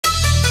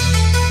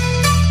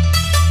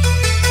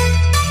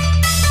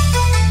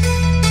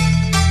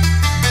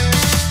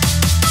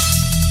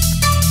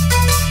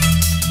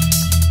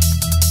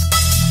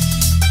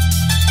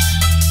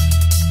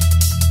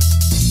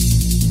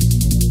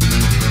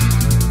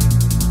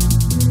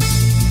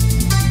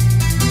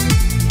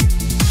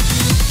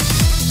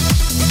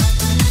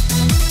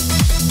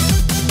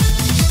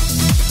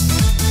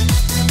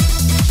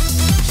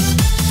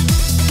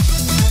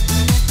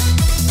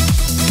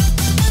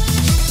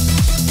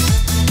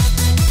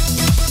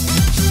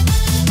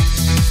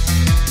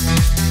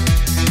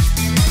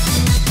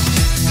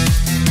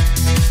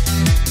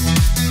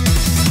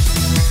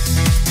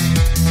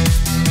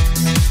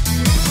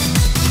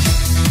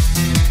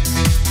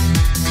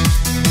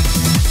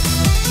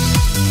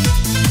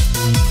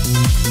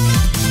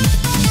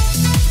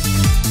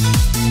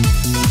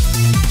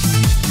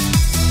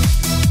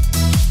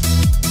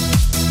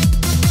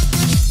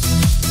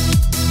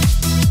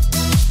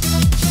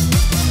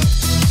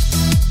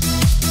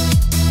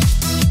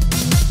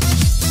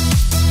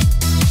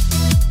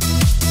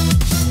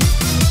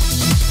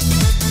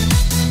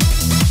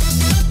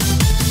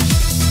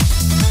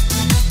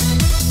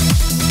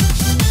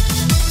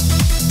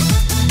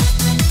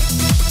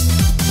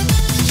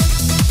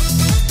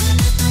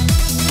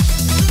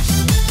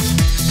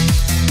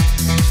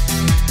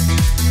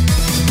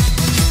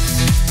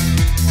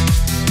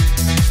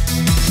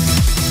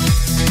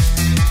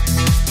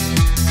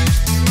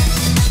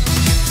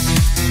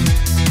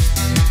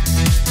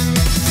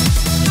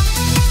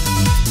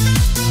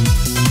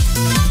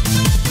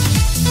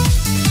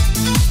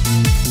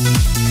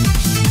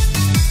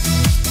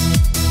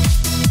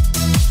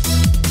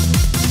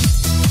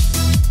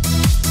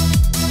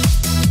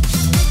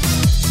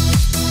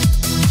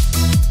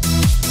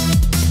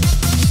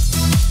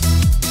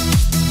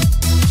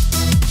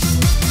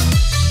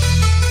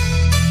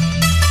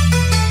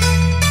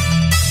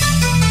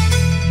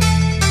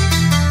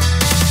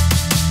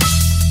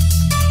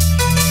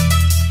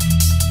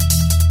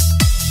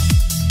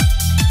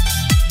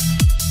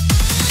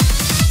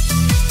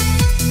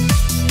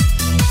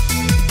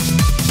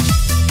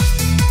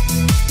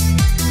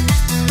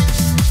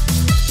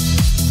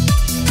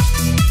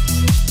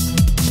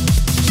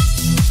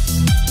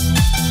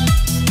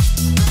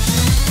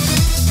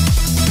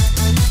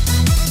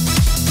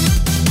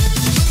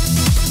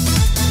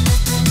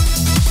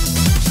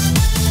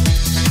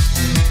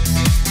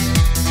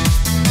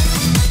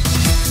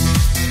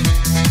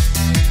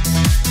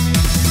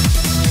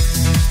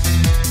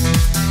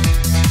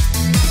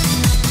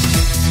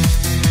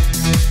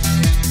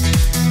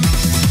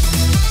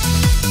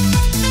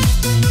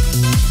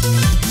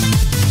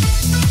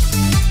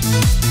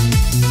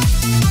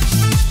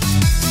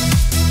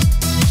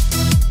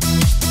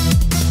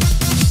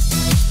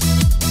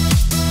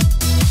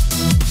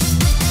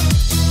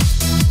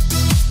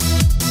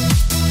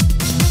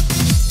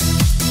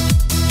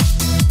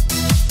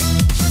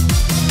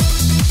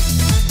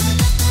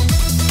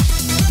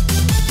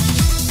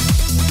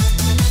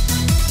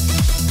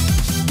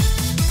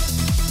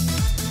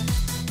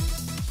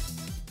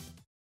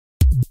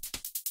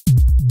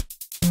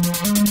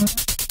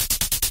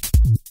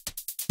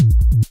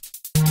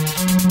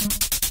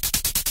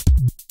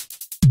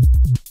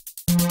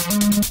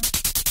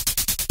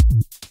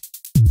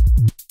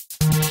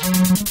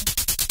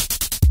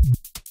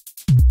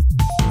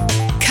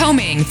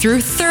Combing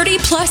through 30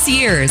 plus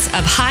years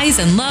of highs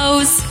and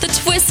lows, the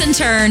twists and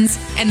turns,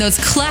 and those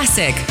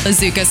classic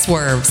bazooka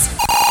swerves.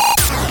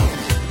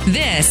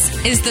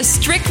 This is the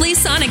Strictly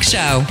Sonic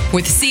Show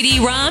with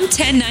cdrom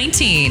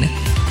 1019.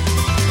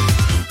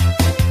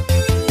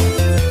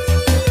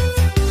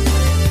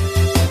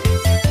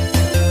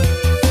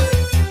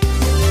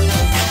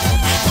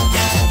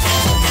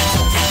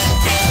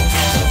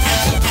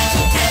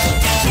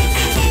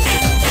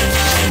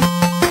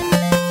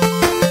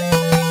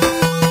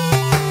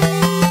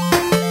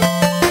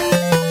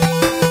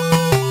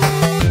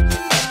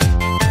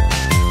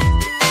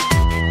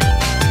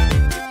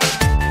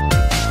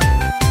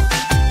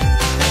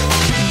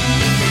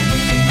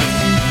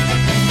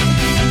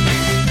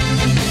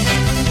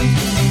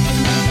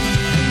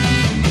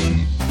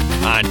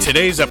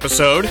 Today's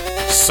episode,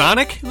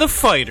 Sonic the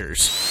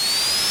Fighters.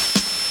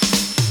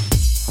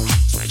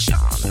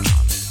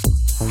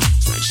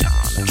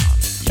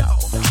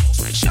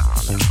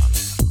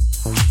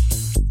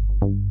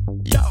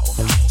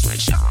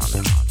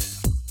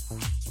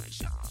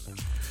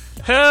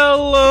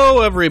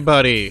 Hello,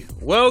 everybody.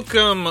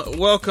 Welcome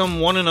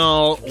one and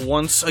all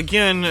once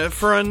again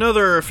for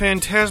another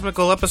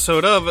phantasmical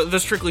episode of the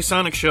Strictly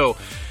Sonic Show.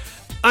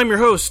 I'm your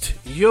host,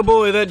 yo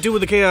boy, that dude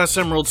with the Chaos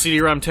Emerald,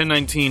 cdrom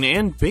 1019,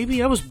 and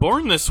baby, I was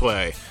born this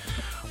way.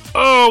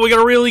 Oh, we got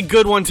a really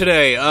good one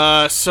today,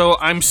 so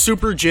I'm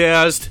super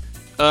jazzed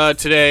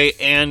today,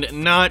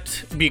 and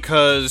not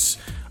because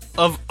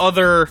of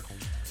other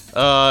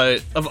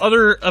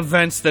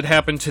events that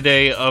happened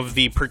today of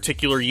the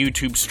particular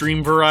YouTube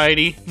stream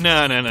variety.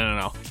 No,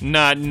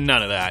 none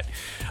of that.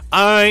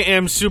 I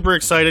am super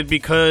excited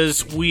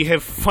because we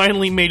have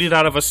finally made it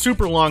out of a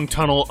super long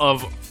tunnel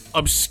of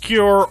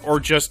obscure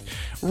or just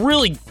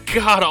really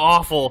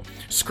god-awful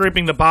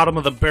scraping the bottom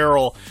of the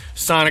barrel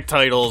Sonic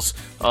titles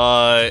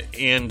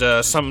and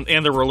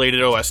the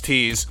related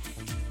OSTs.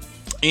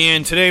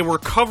 And today we're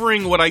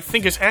covering what I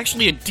think is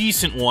actually a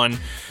decent one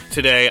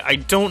today. I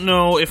don't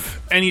know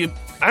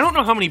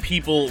how many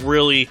people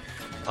really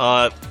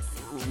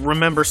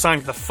remember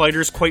Sonic the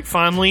Fighters quite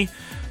fondly.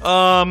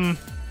 I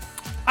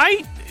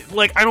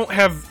don't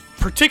have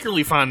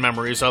particularly fond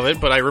memories of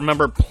it, but I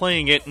remember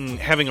playing it and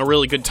having a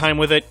really good time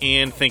with it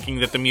and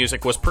thinking that the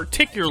music was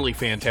particularly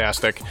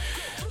fantastic.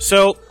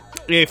 So,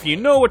 if you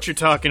know what you're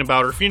talking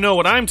about, or if you know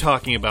what I'm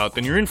talking about,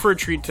 then you're in for a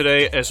treat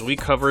today as we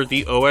cover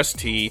the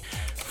OST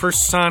for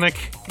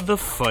Sonic the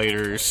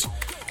Fighters.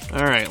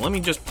 Alright, let me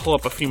just pull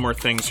up a few more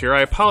things here.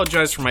 I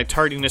apologize for my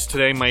tardiness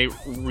today. My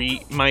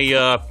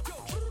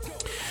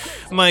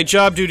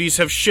job duties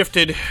have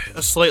shifted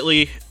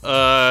slightly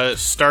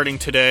starting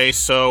today,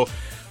 so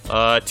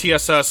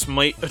TSSS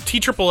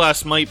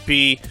might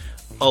be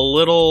a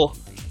little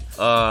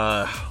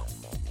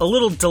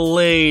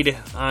delayed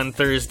on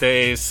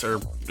Thursdays or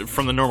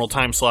from the normal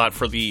time slot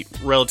for the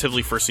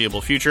relatively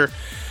foreseeable future.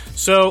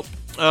 So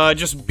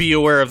just be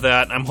aware of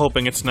that. I'm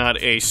hoping it's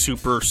not a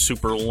super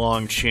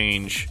long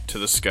change to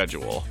the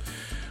schedule.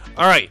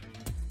 All right.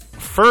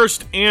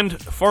 First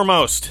and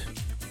foremost,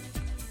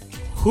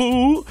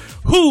 who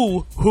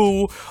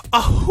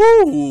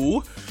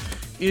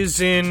is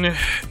in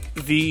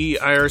the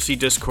IRC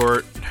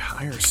Discord.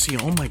 IRC,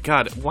 oh my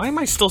god. Why am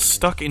I still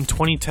stuck in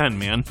 2010,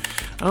 man?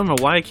 I don't know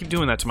why I keep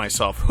doing that to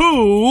myself.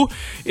 Who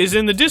is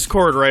in the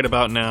Discord right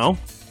about now?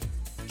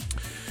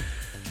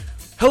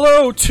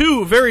 Hello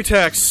to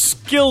Veritex,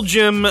 Skill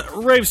Jim,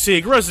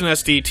 Raveseek, Resin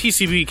SD,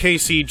 TCB,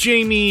 KC,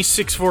 Jamie,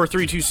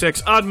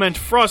 64326, Oddment,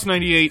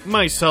 Frost98,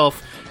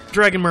 myself,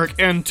 Dragonmerc,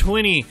 and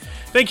Twinny.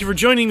 Thank you for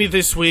joining me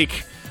this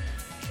week.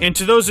 And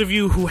to those of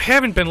you who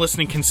haven't been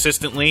listening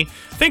consistently,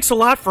 thanks a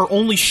lot for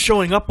only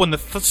showing up when the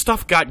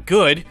stuff got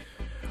good.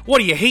 What,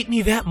 do you hate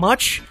me that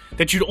much?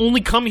 That you'd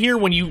only come here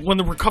when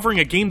we're covering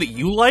a game that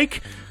you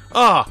like?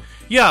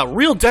 Yeah,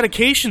 real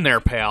dedication there,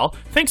 pal.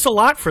 Thanks a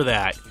lot for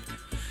that.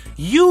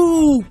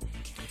 You...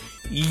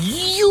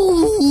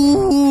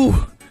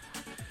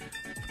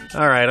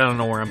 Alright, I don't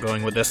know where I'm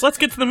going with this. Let's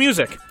get to the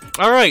music.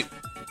 Alright.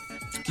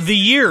 The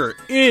year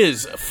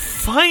is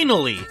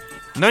finally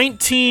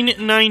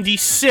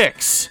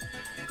 1996.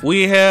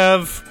 We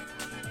have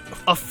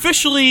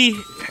officially...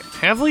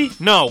 Have we?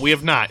 No, we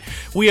have not.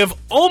 We have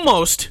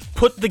almost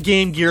put the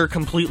Game Gear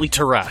completely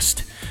to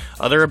rest.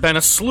 There have been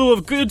a slew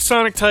of good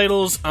Sonic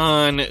titles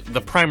on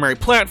the primary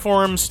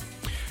platforms,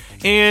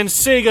 and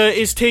Sega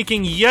is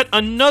taking yet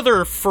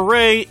another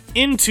foray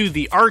into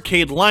the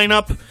arcade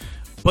lineup,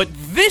 but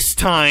this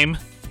time,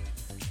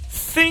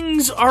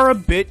 things are a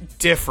bit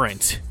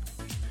different.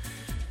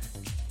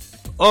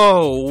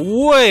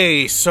 Oh,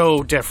 way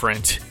so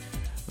different.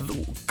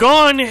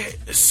 Gone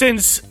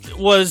since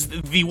was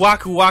the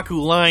Waku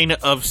Waku line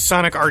of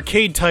Sonic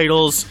arcade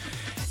titles,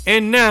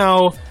 and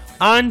now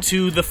on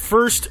to the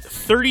first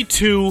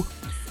 32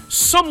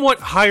 somewhat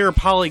higher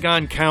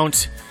polygon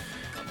count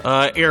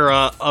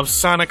era of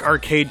Sonic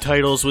arcade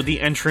titles with the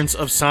entrance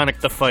of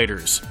Sonic the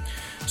Fighters.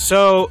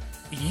 So,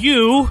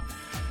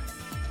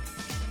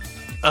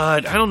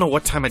 I don't know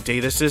what time of day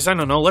this is. I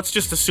don't know. Let's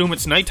just assume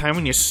it's nighttime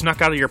when you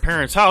snuck out of your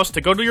parents' house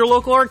to go to your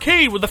local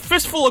arcade with a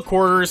fistful of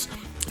quarters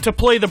to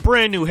play the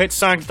brand new hit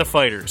Sonic the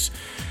Fighters.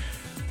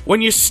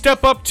 When you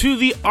step up to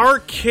the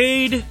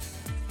arcade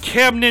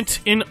cabinet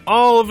in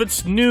all of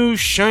its new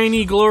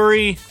shiny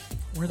glory...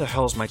 Where the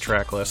hell's my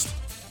track list?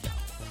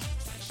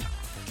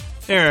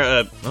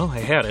 There, well, I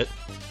had it.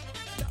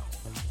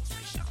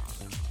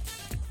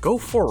 Go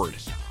forward.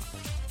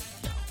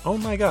 Oh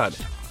my god.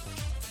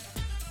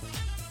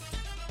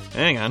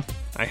 Hang on.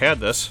 I had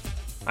this.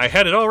 I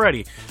had it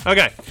already.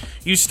 Okay.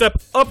 You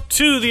step up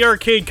to the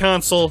arcade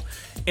console,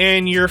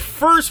 and your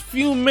first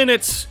few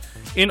minutes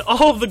in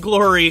all of the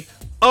glory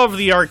of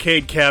the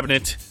arcade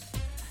cabinet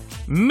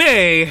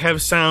may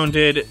have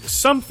sounded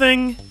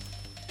something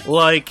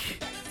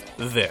like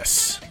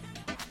this.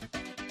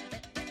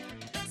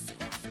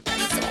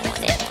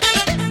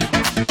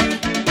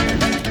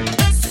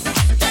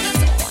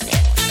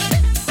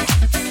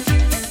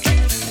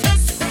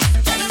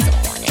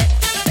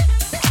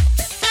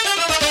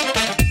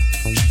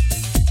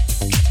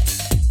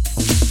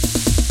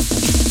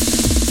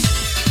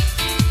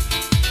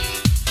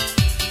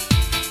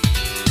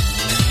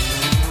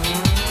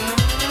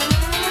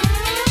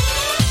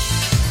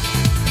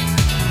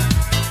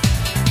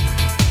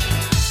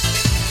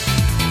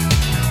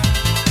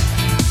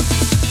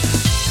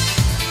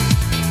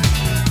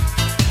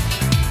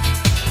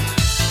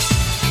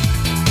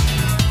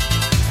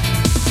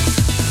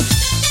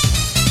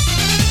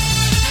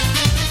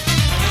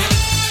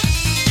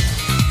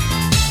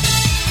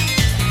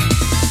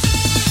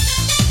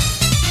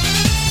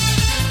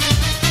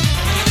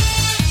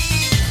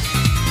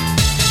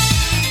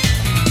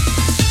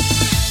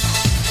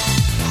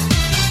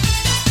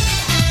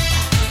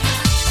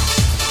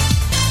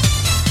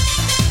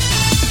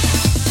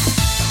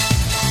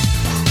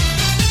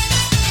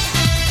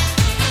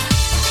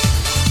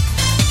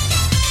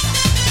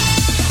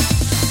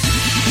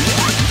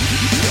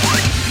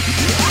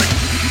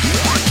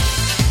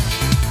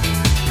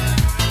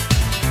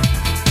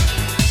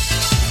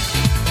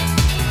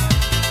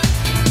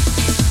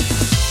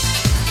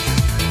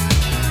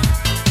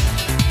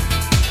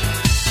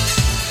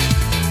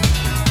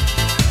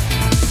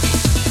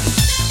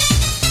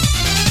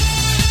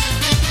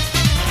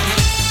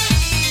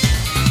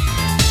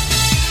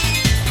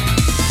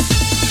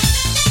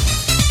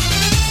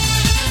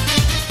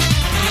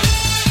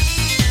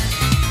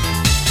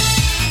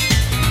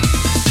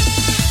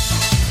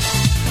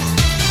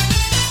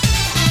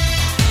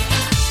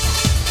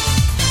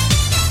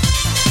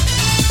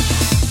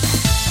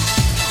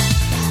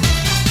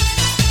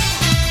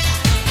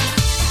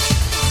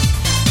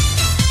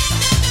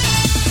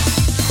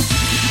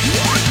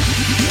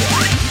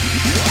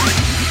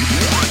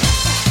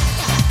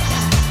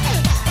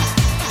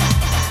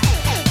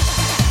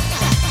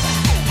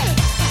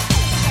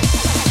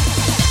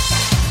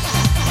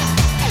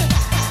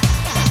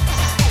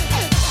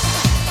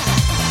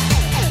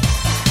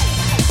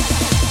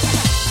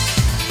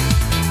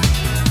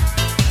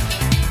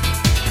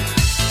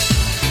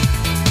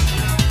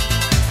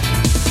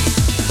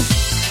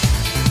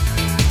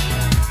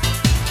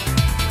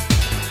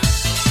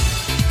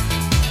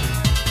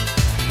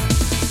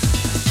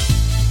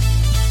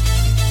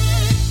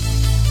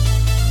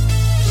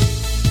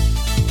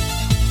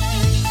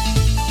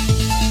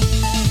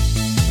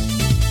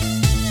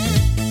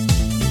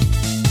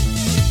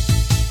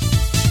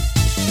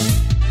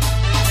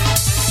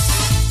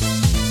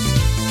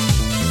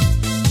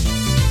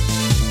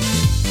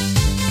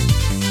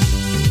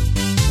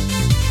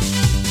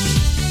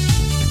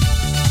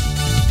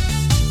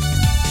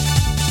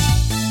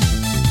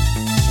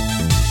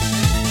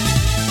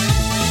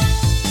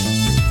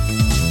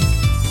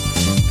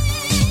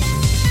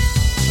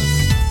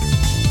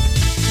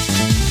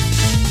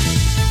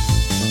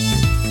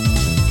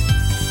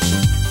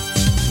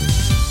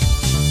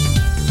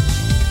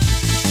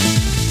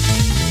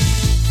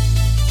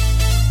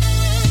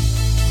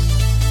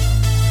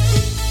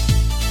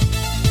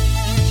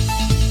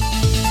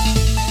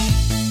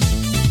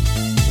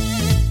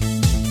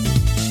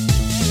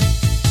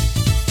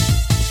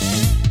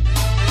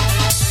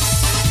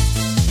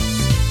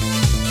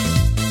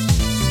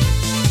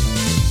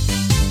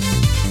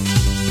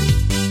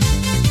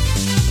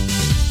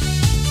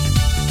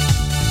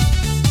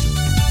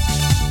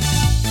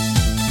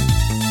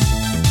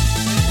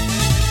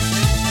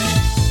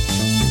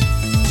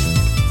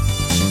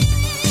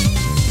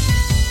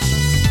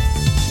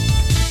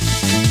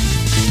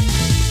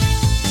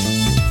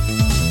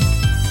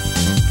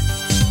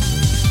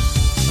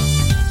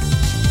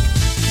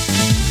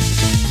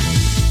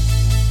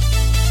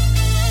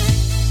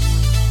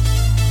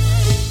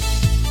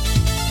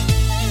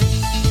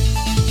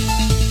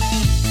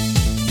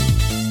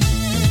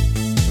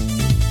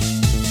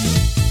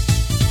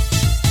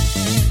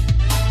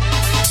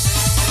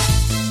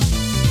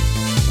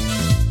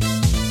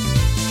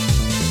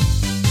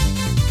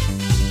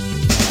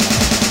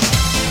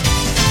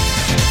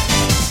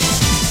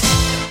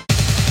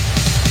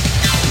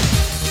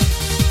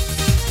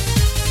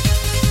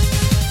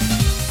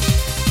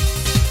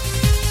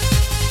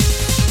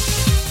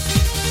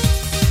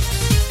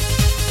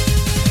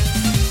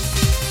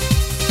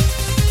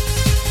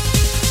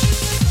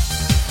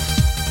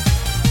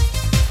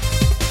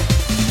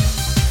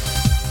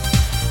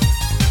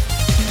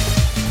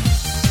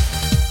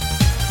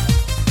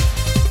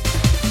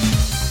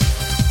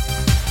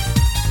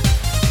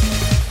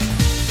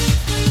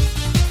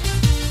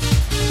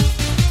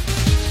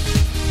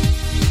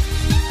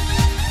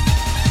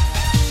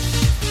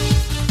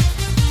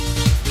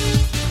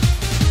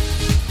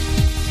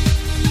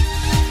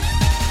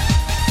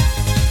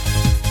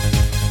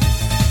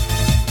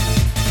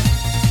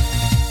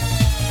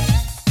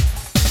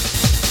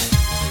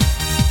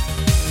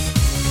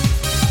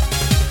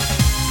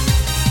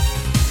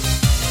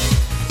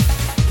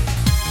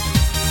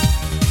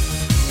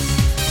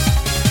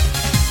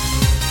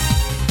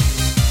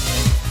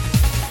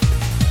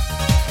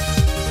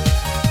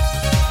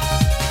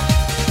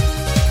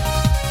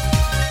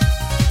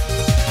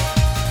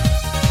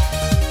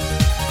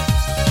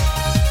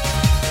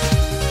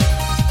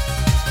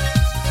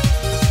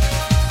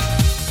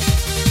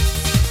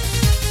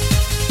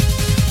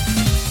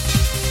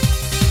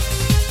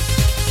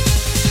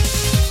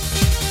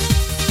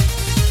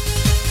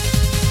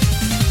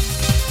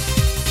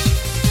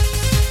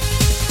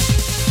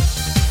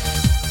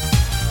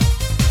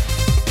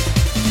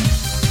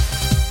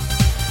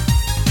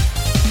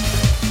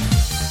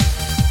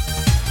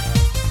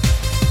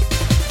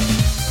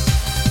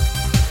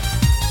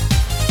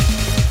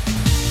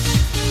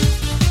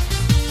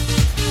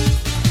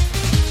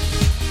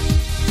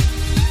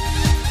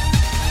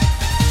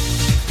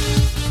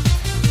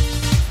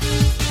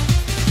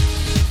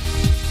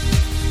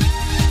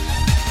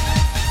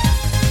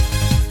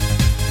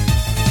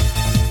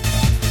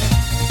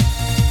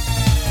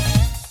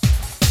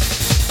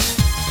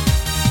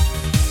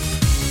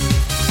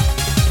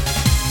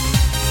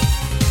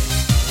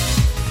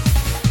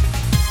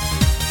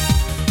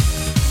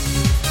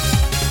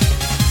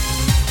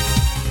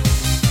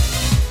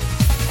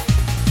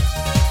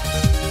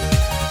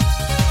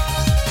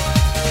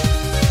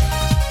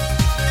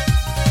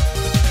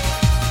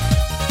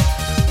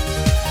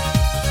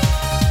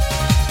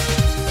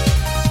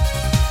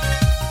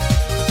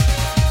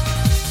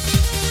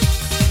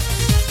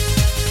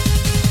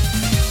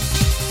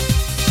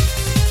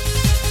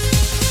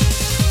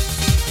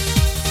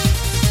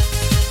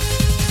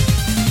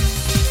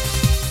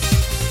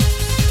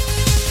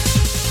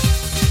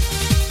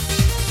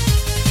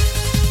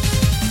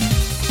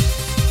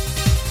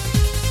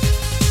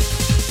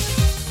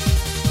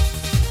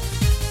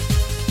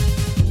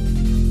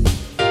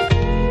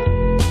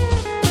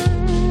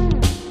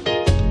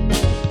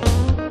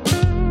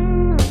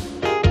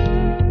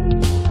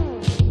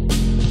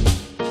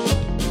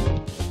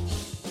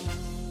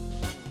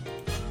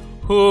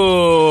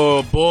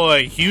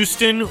 boy,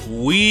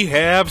 Houston, we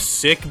have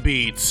sick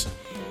beats.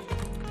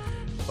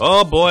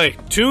 Oh boy,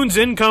 tunes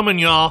incoming,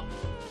 y'all.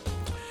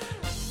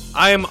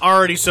 I am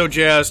already so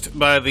jazzed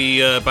by the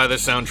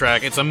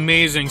soundtrack. It's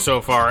amazing so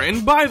far.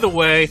 And by the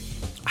way,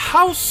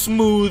 how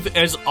smooth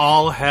as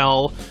all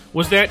hell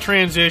was that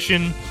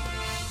transition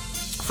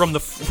from the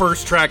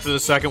first track to the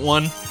second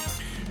one?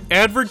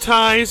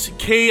 Advertise,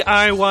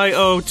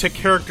 KIYO, to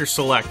character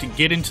select.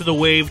 Get into the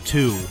wave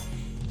 2.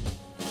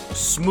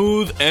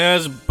 Smooth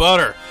as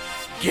butter.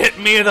 Get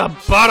me the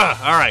butter.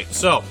 Alright,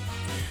 so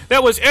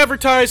that was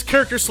Advertise,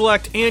 Character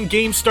Select, and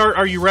Game Start.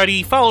 Are you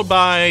ready? Followed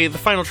by the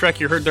final track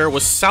you heard there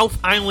was South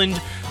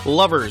Island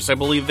Lovers. I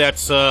believe that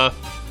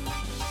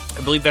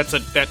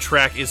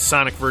track is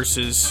Sonic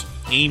versus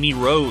Amy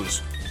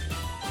Rose.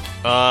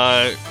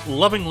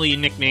 Lovingly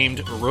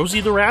nicknamed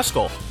Rosie the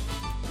Rascal.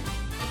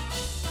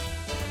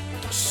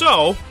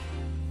 So,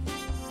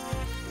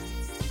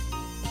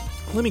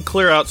 let me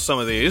clear out some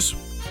of these,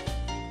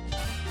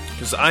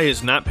 because I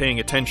is not paying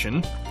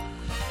attention.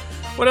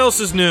 What else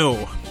is new?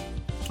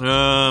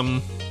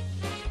 Hang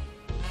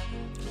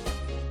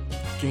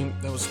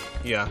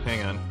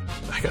on.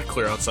 I gotta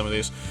clear out some of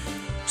these.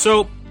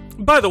 So,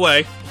 by the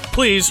way,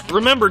 please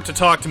remember to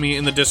talk to me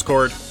in the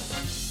Discord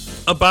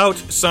about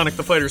Sonic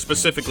the Fighter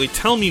specifically.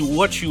 Tell me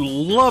what you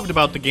loved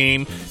about the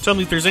game. Tell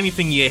me if there's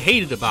anything you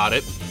hated about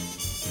it.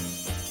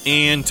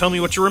 And tell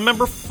me what you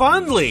remember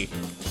fondly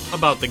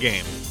about the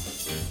game.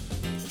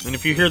 And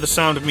if you hear the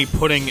sound of me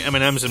putting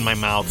M&Ms in my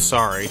mouth,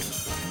 sorry.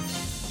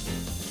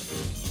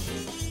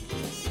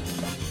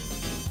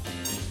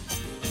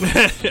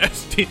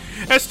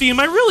 SD, am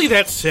I really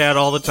that sad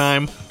all the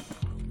time?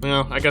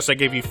 Well, I guess I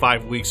gave you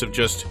 5 weeks of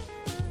just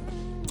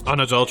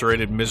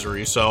unadulterated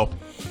misery, so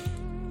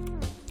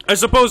I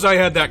suppose I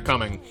had that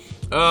coming.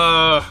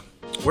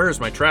 Where's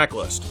my track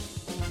list?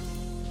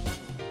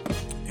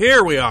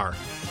 Here we are.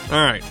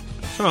 Alright,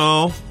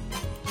 so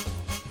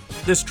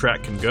this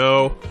track can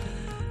go.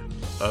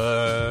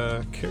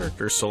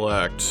 Character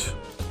select.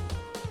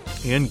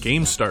 And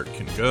game start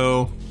can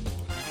go.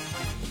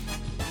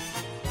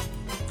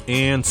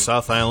 And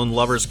South Island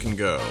Lovers can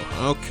go.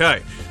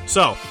 Okay,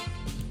 so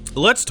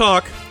let's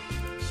talk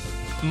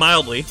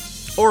mildly,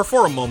 or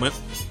for a moment,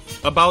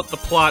 about the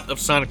plot of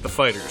Sonic the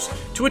Fighters.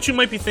 To which you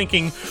might be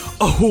thinking,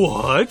 oh,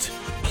 what?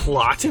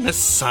 Plot in a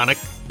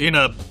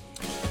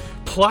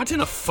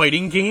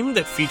fighting game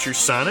that features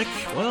Sonic?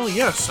 Well,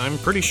 yes, I'm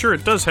pretty sure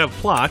it does have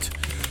plot.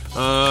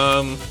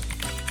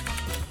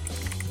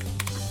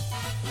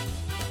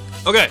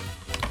 Okay,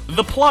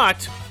 the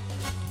plot,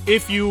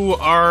 if you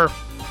are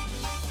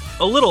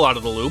a little out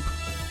of the loop,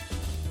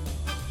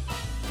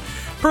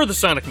 per the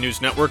Sonic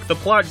News Network, the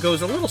plot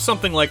goes a little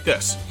something like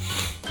this.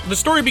 The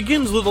story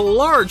begins with a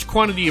large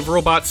quantity of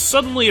robots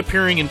suddenly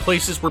appearing in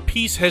places where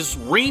peace has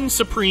reigned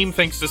supreme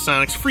thanks to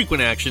Sonic's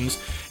frequent actions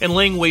and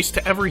laying waste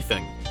to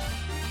everything.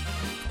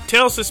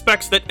 Tails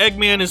suspects that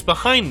Eggman is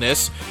behind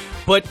this,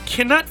 but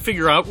cannot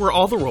figure out where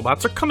all the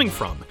robots are coming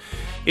from.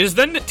 It is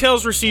then that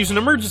Tails receives an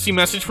emergency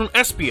message from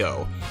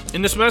SBO.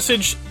 In this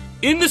message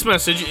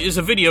is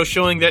a video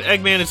showing that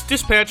Eggman is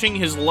dispatching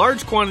his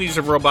large quantities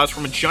of robots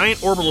from a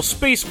giant orbital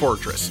space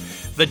fortress,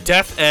 the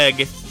Death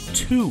Egg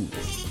 2.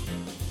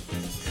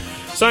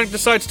 Sonic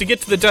decides to get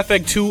to the Death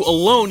Egg 2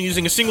 alone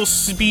using a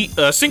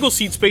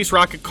single-seat space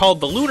rocket called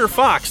the Lunar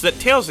Fox that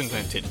Tails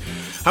invented.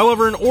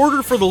 However, in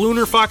order for the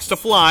Lunar Fox to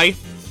fly,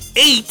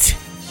 eight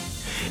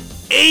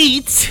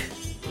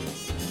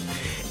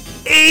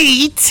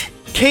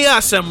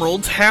Chaos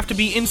Emeralds have to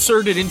be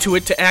inserted into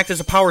it to act as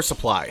a power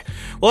supply.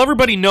 Well,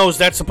 everybody knows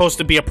that's supposed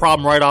to be a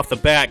problem right off the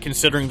bat,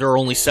 considering there are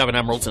only 7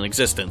 emeralds in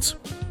existence.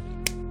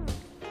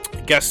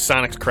 I guess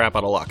Sonic's crap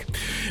out of luck.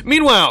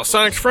 Meanwhile,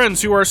 Sonic's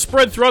friends, who are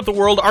spread throughout the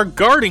world, are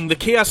guarding the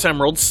Chaos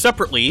Emeralds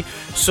separately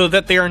so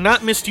that they are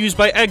not misused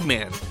by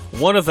Eggman.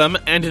 One of them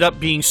ended up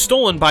being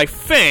stolen by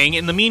Fang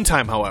in the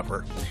meantime,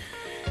 however.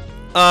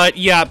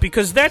 Yeah,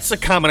 because that's a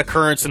common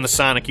occurrence in the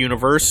Sonic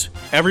universe.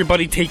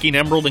 Everybody taking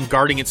Emerald and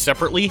guarding it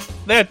separately.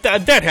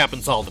 That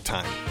happens all the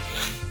time.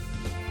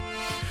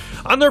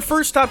 On their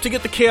first stop to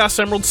get the Chaos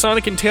Emerald,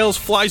 Sonic and Tails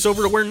flies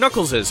over to where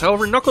Knuckles is.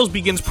 However, Knuckles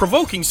begins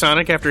provoking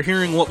Sonic after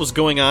hearing what was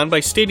going on by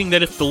stating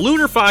that if the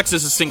Lunar Fox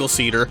is a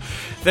single-seater,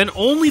 then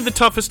only the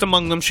toughest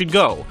among them should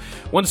go.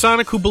 When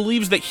Sonic, who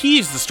believes that he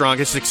is the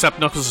strongest, accepts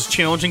Knuckles'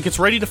 challenge and gets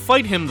ready to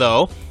fight him,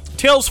 though,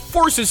 Tails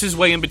forces his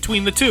way in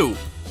between the two.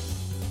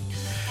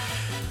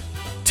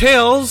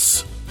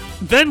 Tails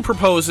then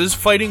proposes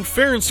fighting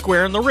fair and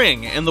square in the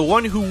ring, and the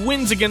one who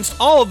wins against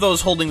all of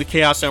those holding the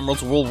Chaos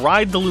Emeralds will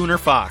ride the Lunar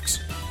Fox.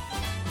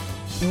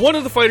 One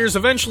of the fighters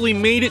eventually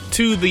made it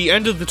to the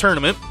end of the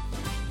tournament.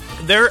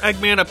 There,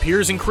 Eggman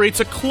appears and creates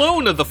a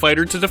clone of the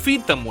fighter to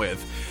defeat them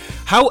with.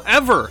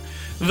 However,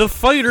 the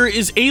fighter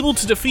is able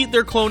to defeat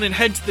their clone and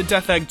head to the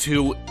Death Egg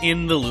 2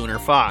 in the Lunar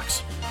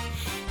Fox.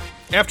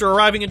 After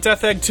arriving at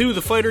Death Egg 2,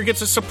 the fighter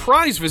gets a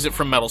surprise visit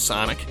from Metal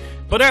Sonic.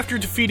 But after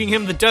defeating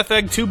him, the Death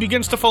Egg 2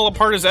 begins to fall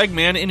apart as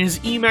Eggman in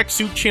his E-Mech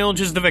suit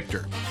challenges the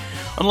victor.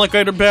 Unlike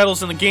other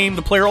battles in the game,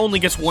 the player only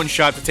gets one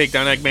shot to take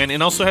down Eggman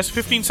and also has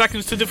 15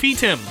 seconds to defeat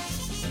him.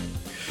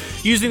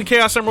 Using the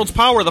Chaos Emerald's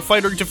power, the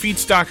fighter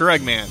defeats Dr.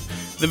 Eggman.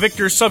 The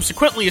victor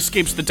subsequently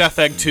escapes the Death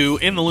Egg 2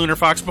 in the Lunar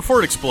Fox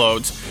before it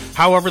explodes.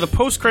 However, the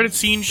post-credit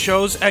scene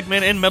shows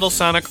Eggman and Metal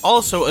Sonic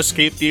also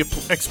escape the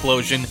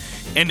explosion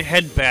and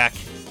head back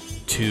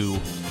to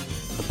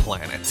the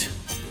planet.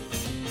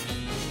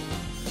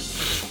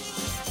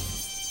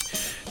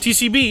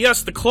 TCB,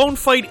 yes, the clone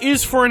fight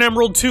is for an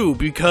Emerald 2,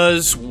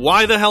 because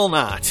why the hell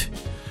not?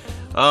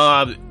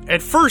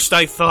 At first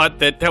I thought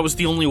that was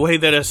the only way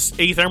that an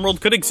 8th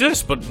Emerald could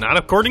exist, but not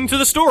according to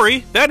the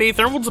story. That 8th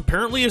Emerald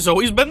apparently has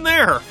always been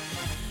there.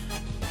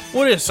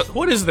 What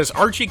is this,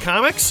 Archie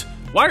Comics?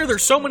 Why are there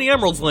so many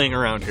Emeralds laying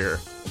around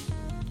here?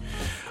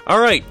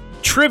 Alright,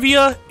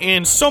 trivia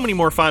and so many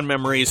more fond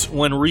memories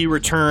when we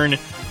return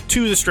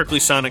to the Strictly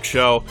Sonic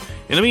show.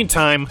 In the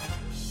meantime,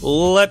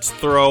 let's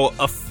throw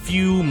a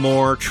few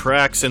more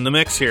tracks in the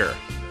mix here.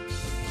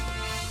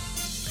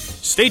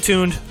 Stay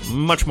tuned,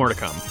 much more to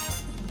come.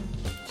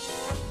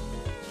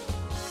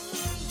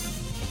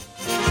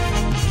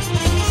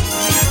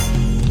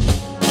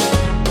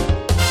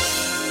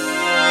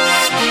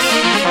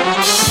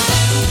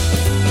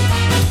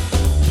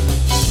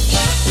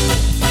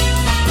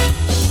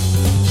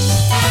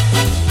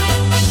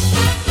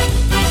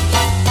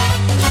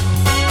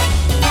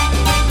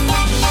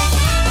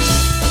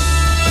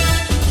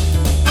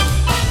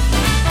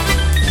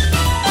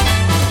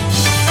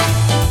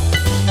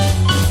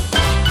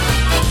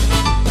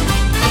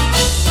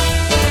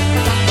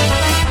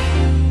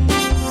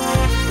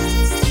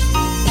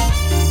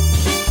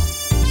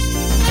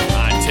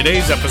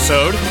 Today's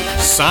episode,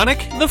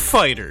 Sonic the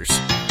Fighters.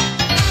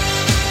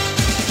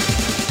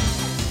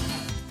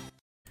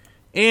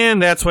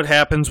 And that's what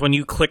happens when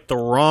you click the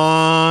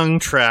wrong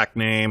track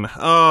name.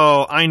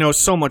 Oh, I know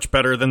so much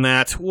better than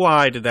that.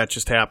 Why did that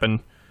just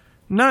happen?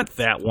 Not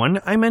that one.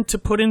 I meant to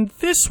put in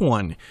this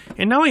one.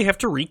 And now I have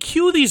to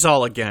re-cue these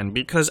all again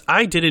because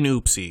I did an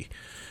oopsie.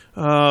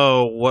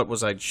 Oh, what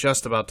was I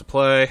just about to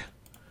play?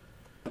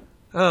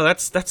 Oh,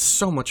 that's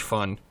so much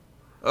fun.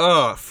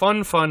 Oh,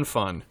 fun, fun,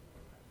 fun.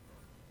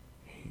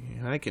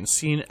 I can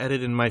see an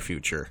edit in my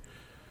future.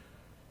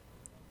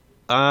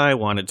 I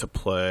wanted to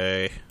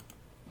play...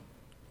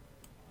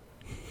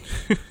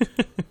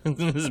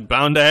 This is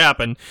bound to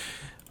happen.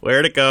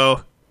 Where'd it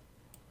go?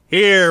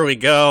 Here we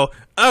go.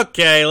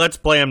 Okay, let's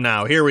play them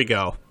now. Here we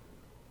go.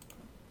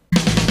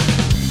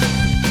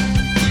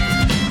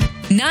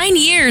 9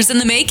 years in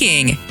the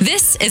making.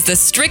 This is the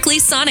Strictly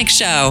Sonic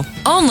Show,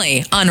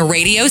 only on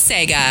Radio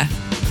Sega.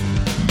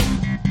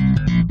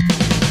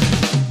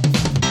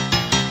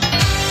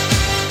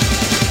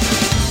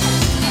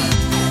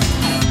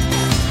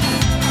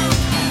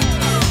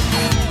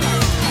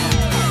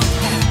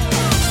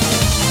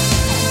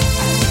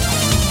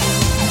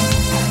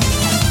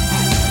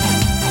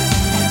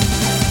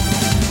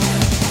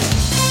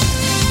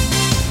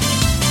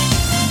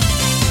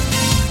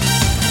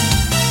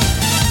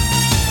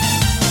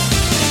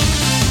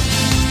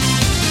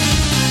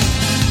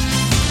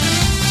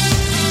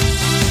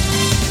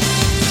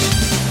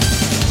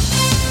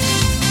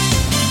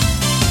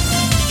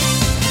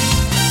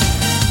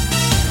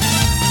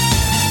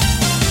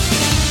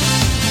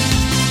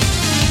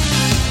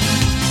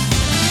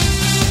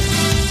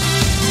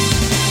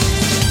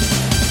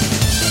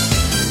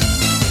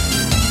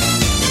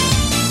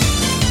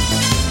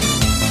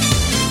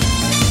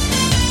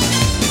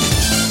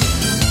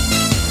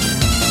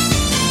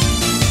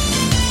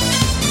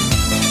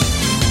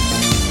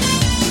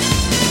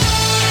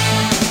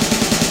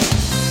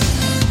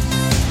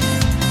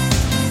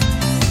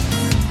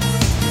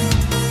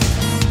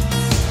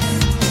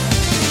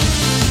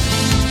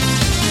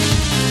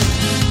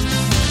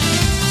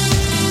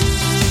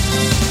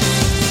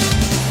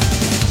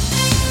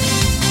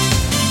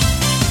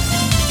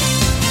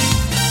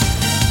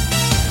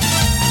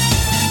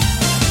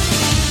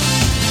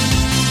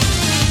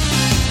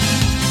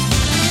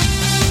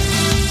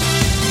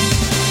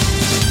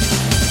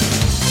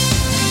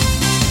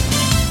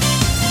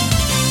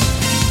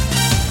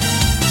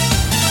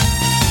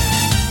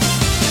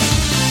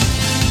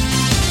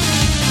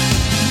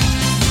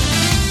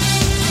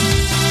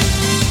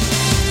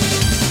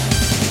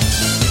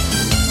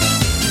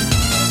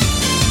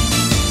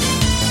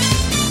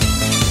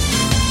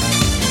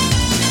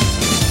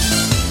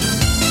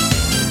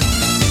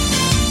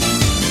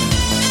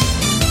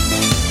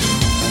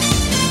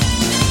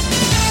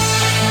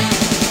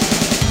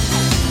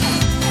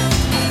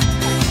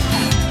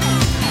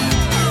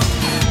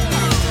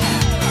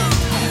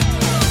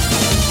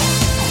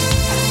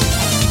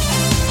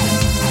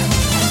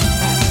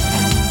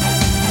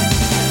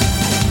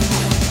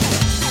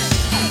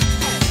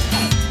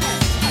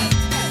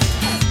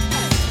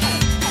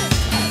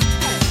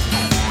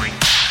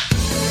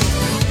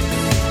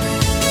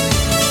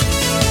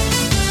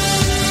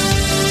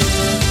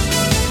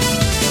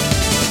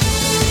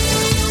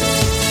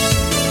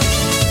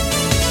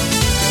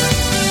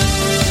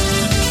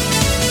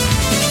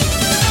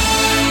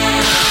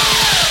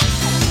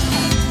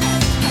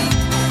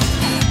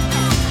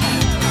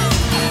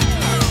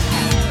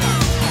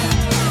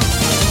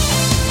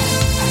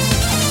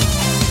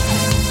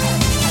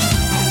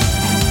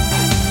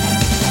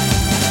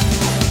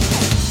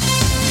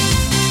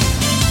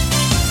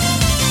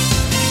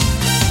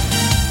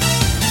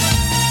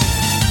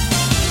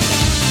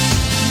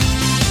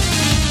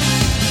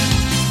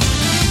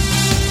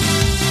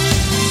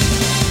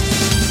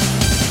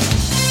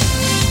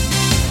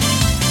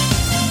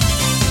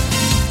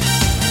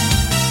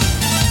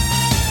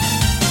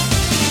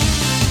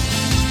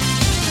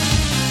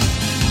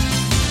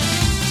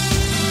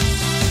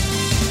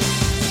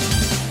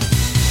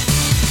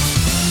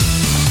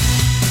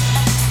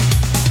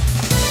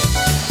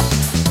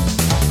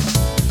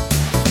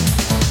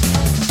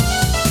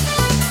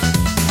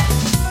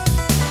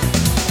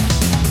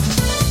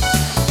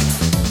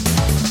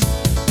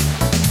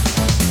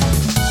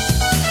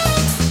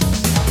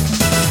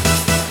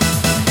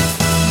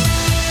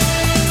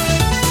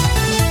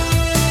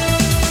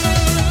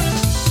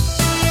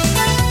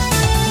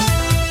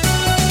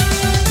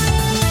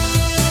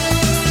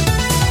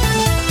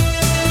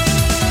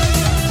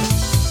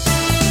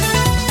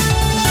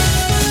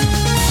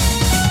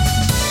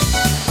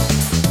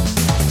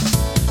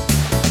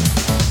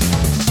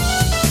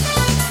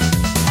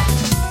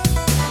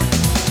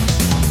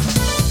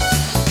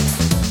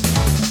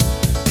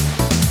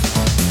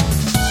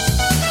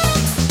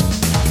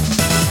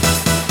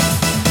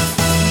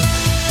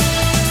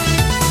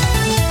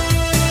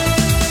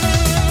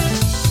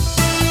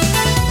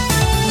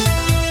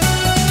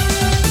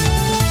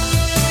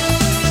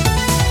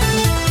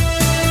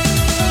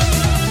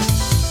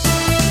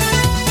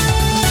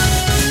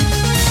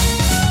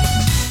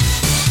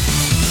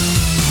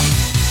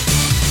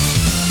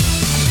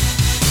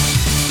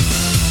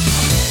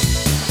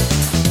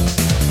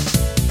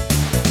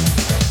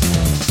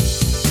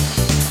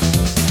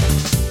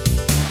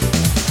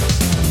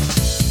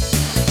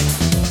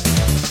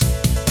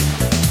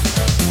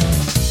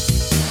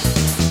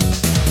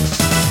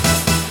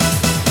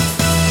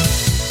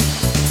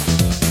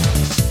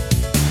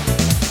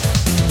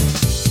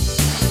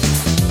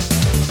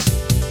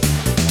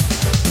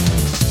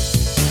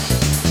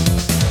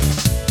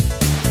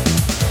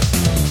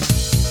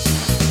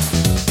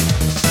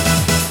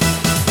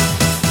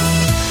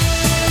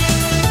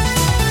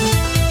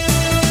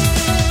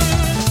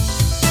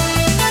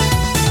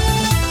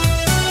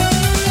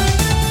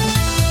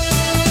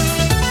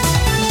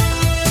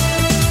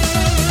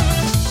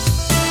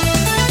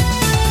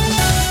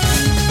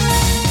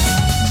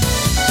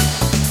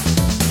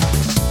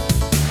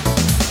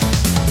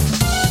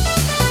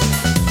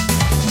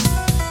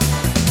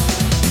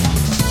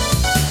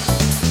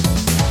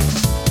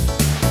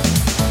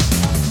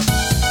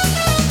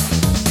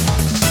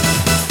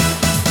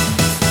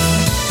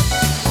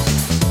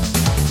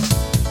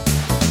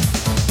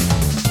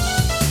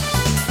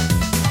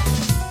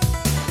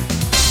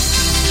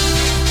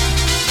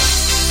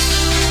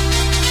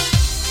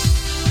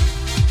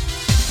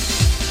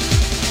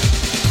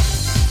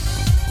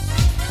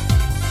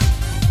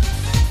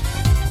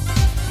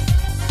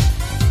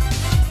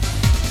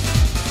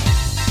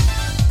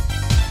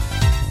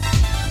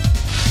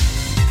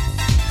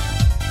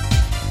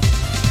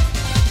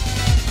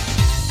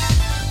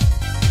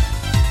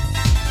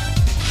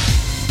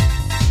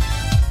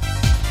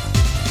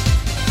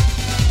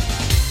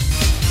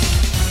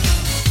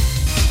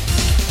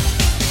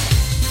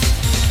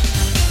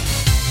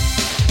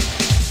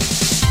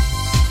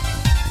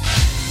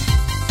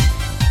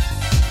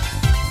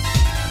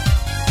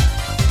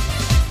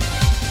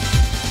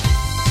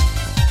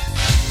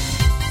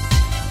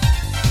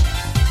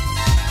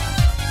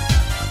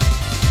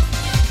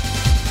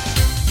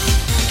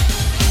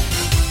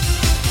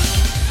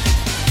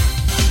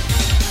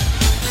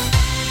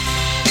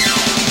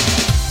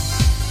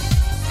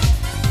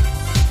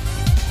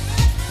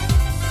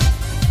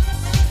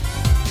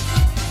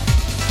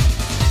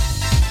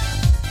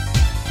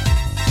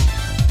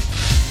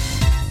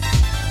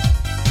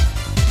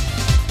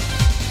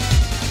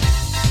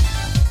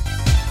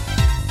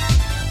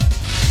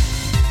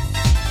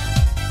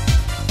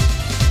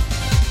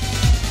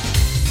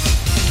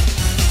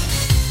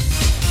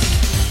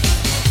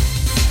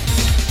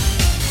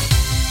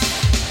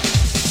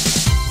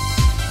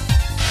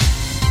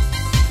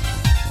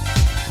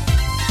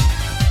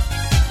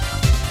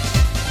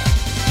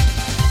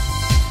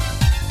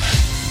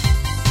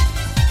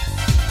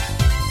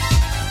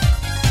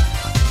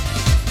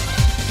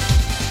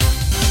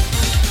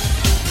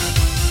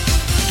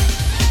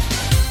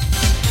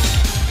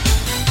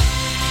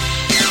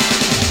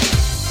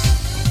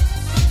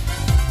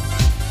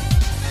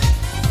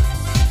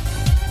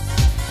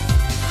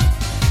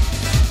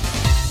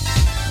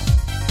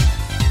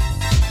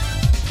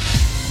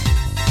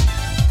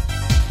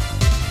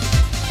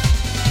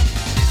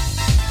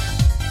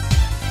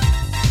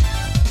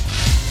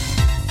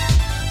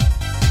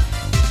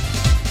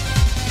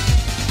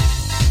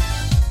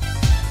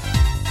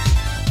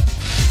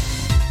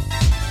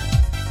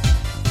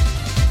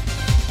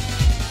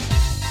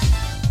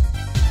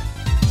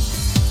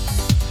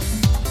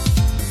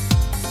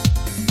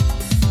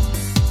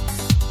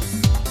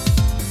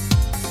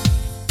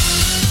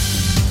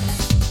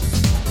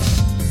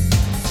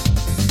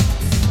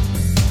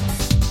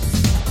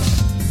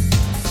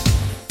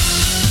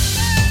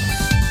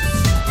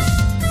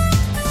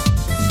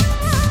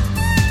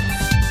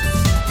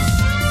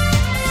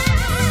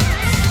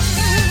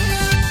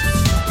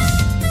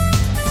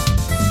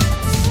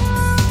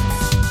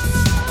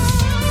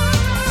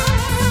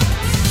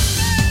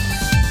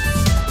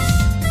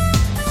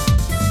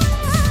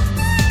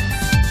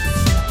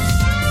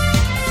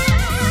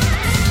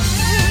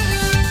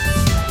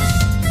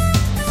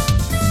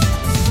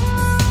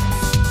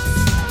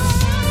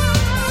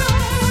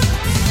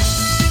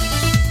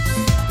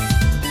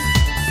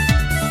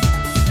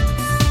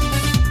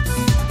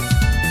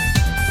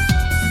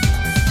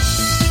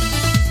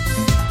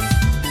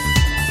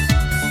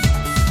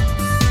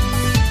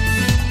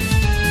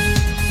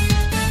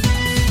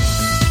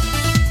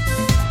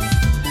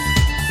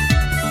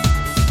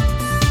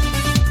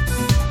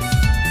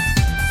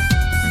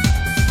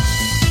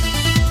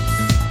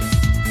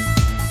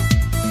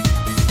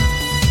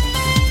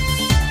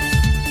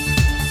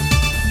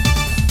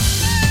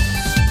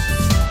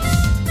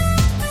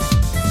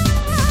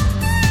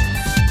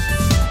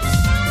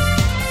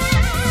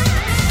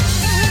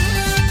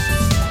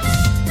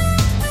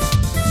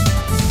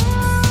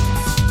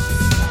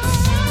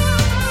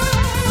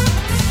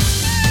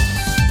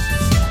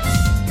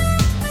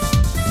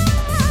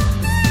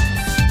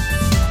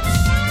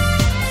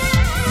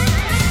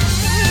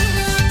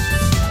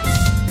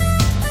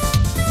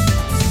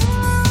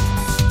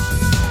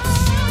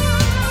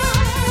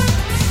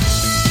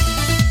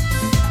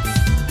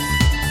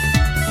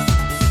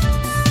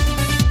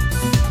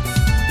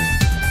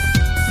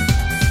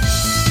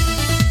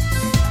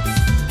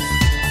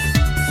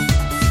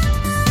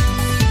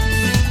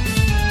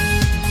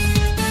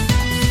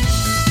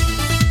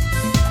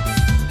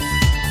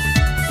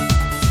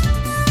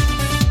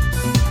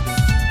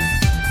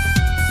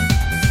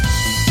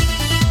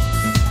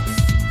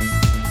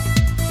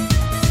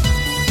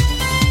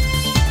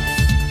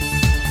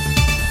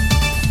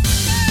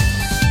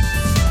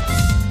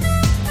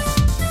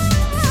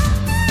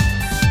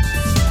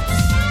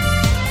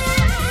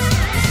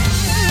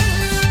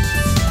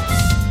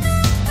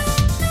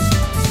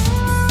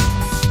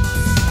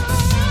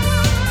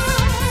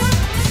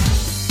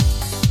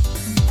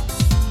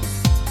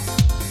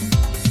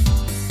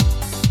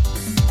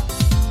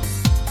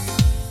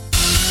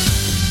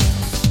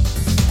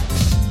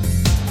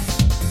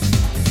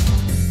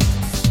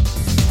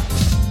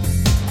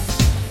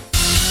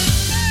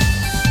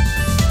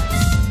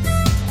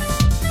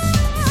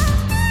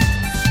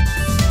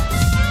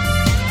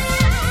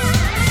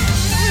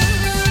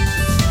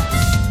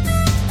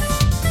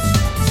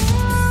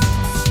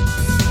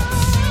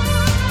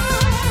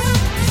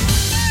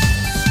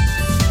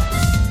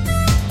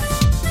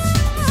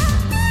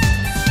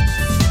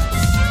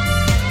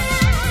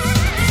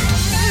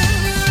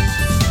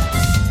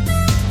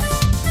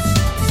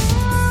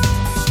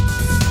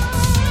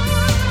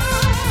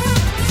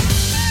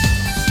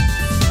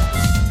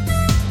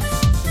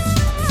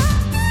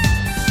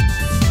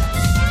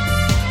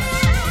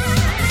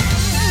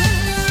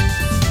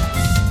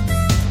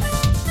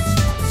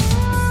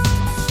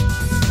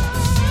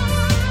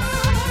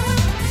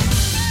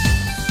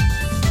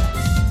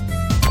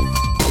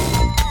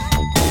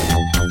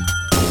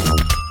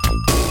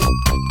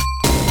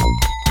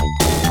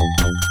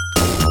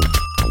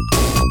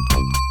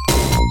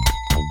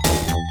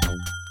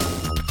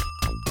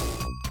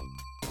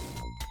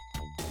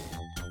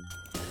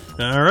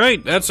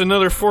 Alright, that's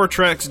another 4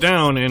 tracks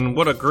down, and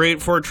what a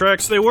great 4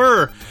 tracks they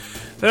were!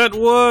 That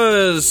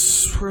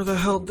was... where the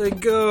hell did they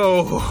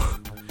go?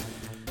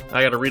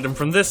 I gotta read them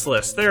from this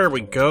list. There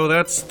we go,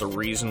 that's the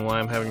reason why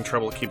I'm having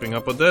trouble keeping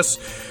up with this.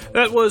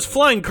 That was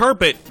Flying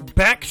Carpet,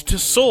 Back to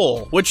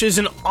Soul, which is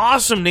an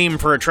awesome name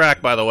for a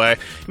track, by the way.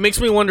 It makes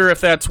me wonder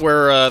if that's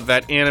where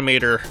that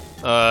animator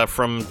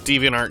from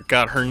DeviantArt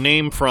got her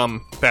name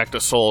from, Back to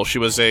Soul. She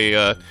was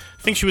I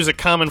think she was a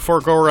common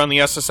foregoer on the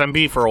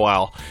SSMB for a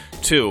while,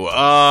 too.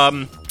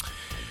 Aurora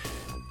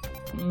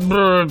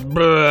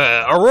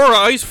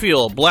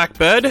Icefield, Black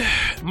Bed,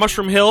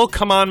 Mushroom Hill,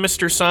 Come On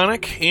Mr.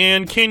 Sonic,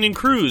 and Canyon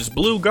Cruise,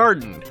 Blue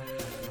Garden.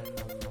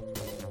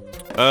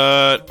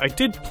 I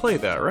did play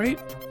that, right?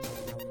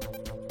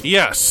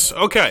 Yes,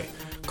 okay,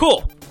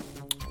 cool.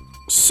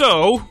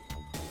 So,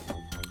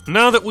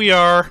 now that we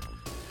are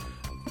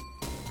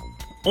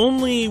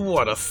only,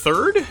 what, a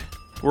third?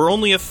 We're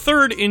only a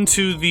third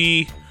into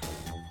the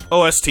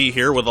OST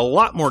here, with a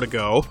lot more to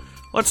go.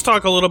 Let's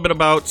talk a little bit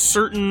about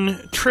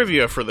certain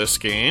trivia for this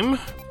game.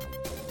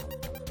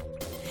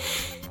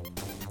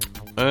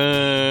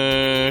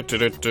 Well,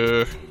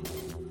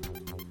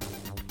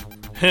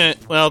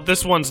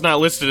 this one's not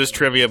listed as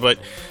trivia, but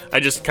I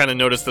just kind of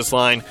noticed this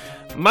line.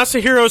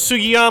 Masahiro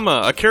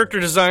Sugiyama, a character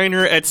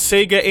designer at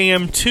Sega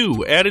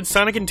AM2, added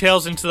Sonic and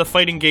Tails into the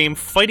fighting game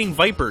Fighting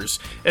Vipers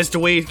as a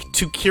way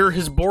to cure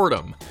his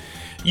boredom.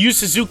 Yu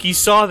Suzuki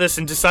saw this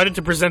and decided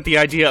to present the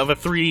idea of a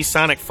 3D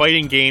Sonic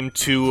fighting game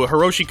to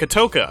Hiroshi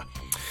Katoka.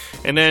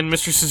 And then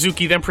Mr.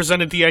 Suzuki then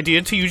presented the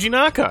idea to Yuji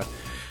Naka.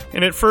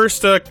 And at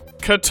first,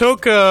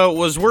 Katoka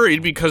was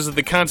worried because of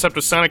the concept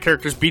of Sonic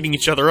characters beating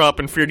each other up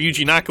and feared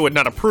Yuji Naka would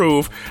not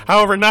approve.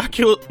 However,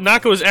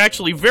 Naka was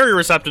actually very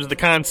receptive to the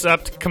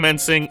concept,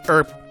 commenting,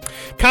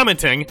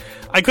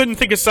 I couldn't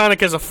think of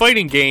Sonic as a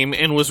fighting game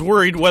and was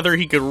worried whether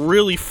he could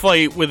really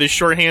fight with his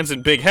short hands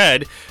and big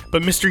head,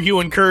 but Mr. Yu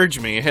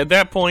encouraged me. At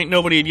that point,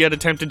 nobody had yet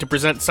attempted to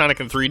present Sonic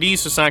in 3D,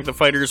 so Sonic the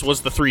Fighters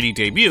was the 3D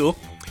debut,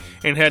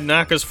 and had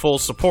Naka's full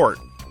support.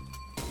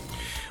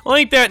 Well,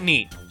 ain't that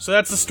neat? So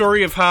that's the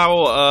story of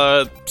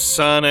how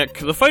Sonic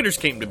the Fighters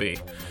came to be.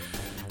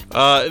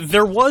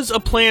 There was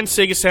a planned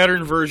Sega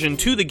Saturn version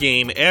to the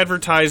game,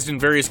 advertised in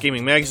various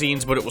gaming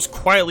magazines, but it was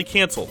quietly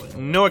canceled.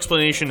 No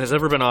explanation has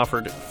ever been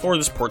offered for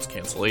this port's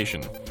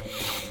cancellation.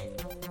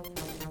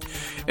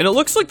 And it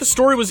looks like the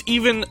story was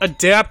even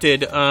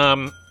adapted.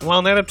 While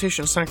an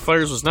adaptation of Sonic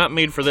Fighters was not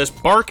made for this,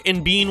 Bark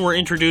and Bean were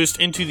introduced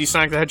into the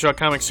Sonic the Hedgehog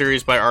comic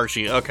series by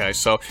Archie. Okay,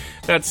 so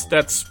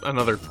that's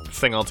another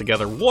thing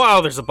altogether.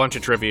 Wow, there's a bunch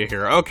of trivia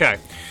here. Okay.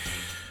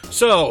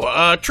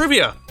 So,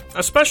 trivia.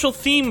 A special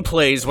theme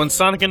plays when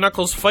Sonic and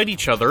Knuckles fight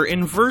each other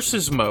in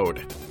Versus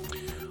mode.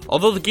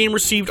 Although the game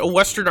received a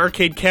Western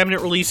arcade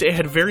cabinet release, it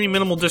had very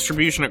minimal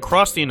distribution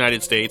across the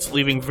United States,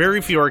 leaving very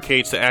few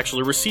arcades to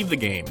actually receive the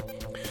game.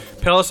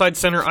 Palisade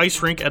Center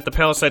Ice Rink at the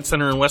Palisade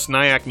Center in West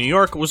Nyack, New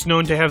York, was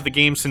known to have the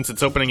game since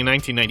its opening in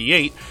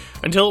 1998,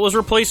 until it was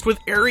replaced with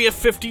Area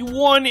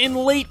 51 in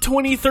late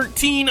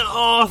 2013.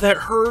 Oh, that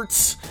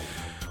hurts.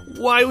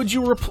 Why would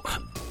you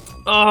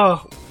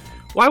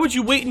why would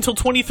you wait until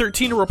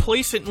 2013 to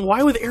replace it, and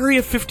why with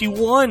Area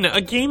 51,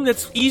 a game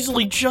that's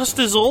easily just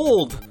as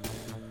old?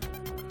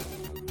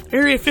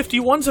 Area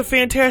 51's a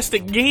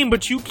fantastic game,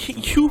 but you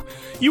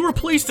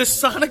replaced a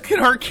Sonic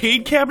and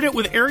arcade cabinet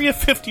with Area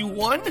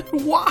 51?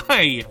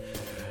 Why?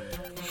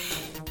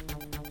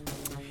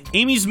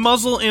 Amy's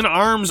muzzle and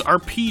arms are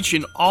peach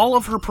in all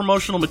of her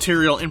promotional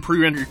material and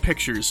pre-rendered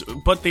pictures,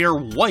 but they are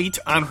white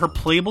on her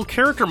playable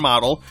character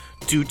model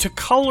due to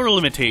color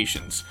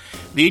limitations.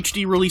 The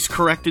HD release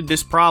corrected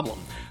this problem.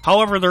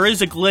 However, there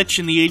is a glitch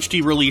in the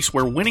HD release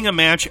where winning a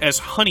match as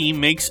Honey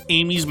makes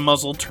Amy's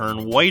muzzle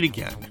turn white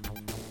again.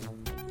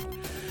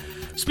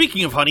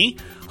 Speaking of Honey,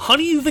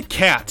 Honey the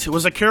Cat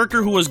was a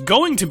character who was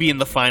going to be in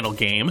the final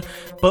game,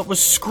 but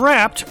was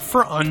scrapped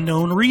for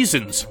unknown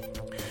reasons.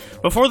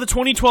 Before the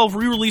 2012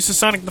 re-release of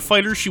Sonic the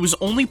Fighter, she was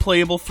only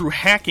playable through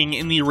hacking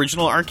in the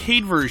original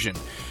arcade version.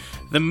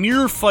 The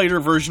Mirror Fighter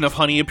version of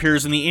Honey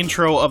appears in the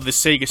intro of the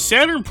Sega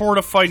Saturn port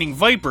of Fighting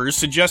Vipers,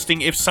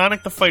 suggesting if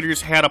Sonic the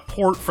Fighters had a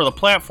port for the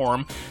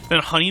platform, then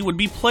Honey would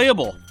be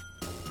playable,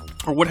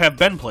 or would have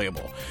been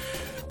playable.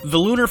 The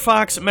Lunar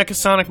Fox,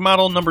 Mechasonic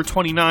Model number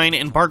 29,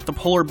 and Bark the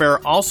Polar Bear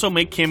also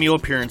make cameo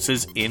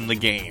appearances in the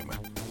game.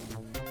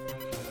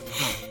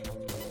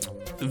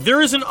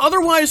 There is an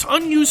otherwise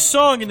unused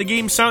song in the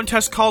game's sound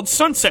test called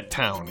Sunset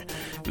Town.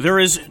 There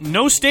is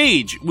no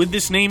stage with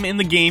this name in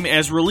the game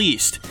as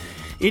released.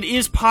 It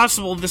is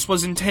possible this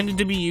was intended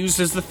to be used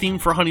as the theme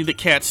for Honey the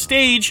Cat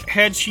stage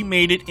had she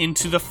made it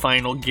into the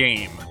final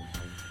game.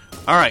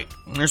 Alright,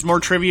 there's more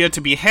trivia to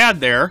be had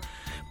there,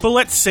 but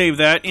let's save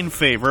that in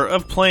favor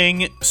of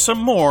playing some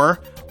more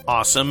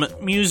awesome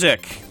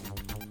music.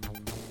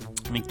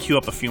 Let me queue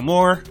up a few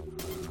more.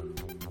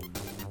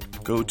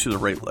 Go to the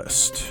right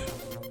list.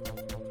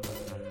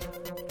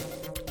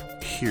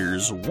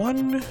 Here's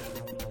one.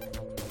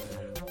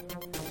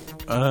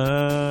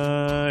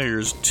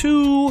 Here's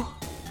two.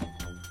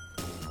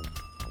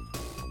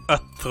 A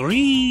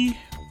 3.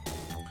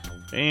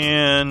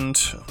 And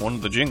one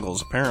of the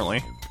jingles,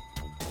 apparently.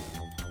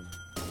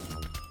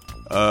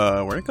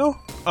 Where'd it go?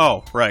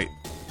 Oh, right.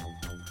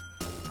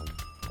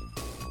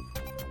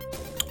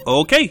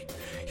 Okay,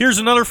 here's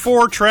another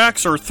 4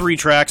 tracks, or 3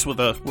 tracks with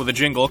a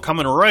jingle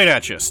coming right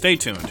at you. Stay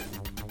tuned.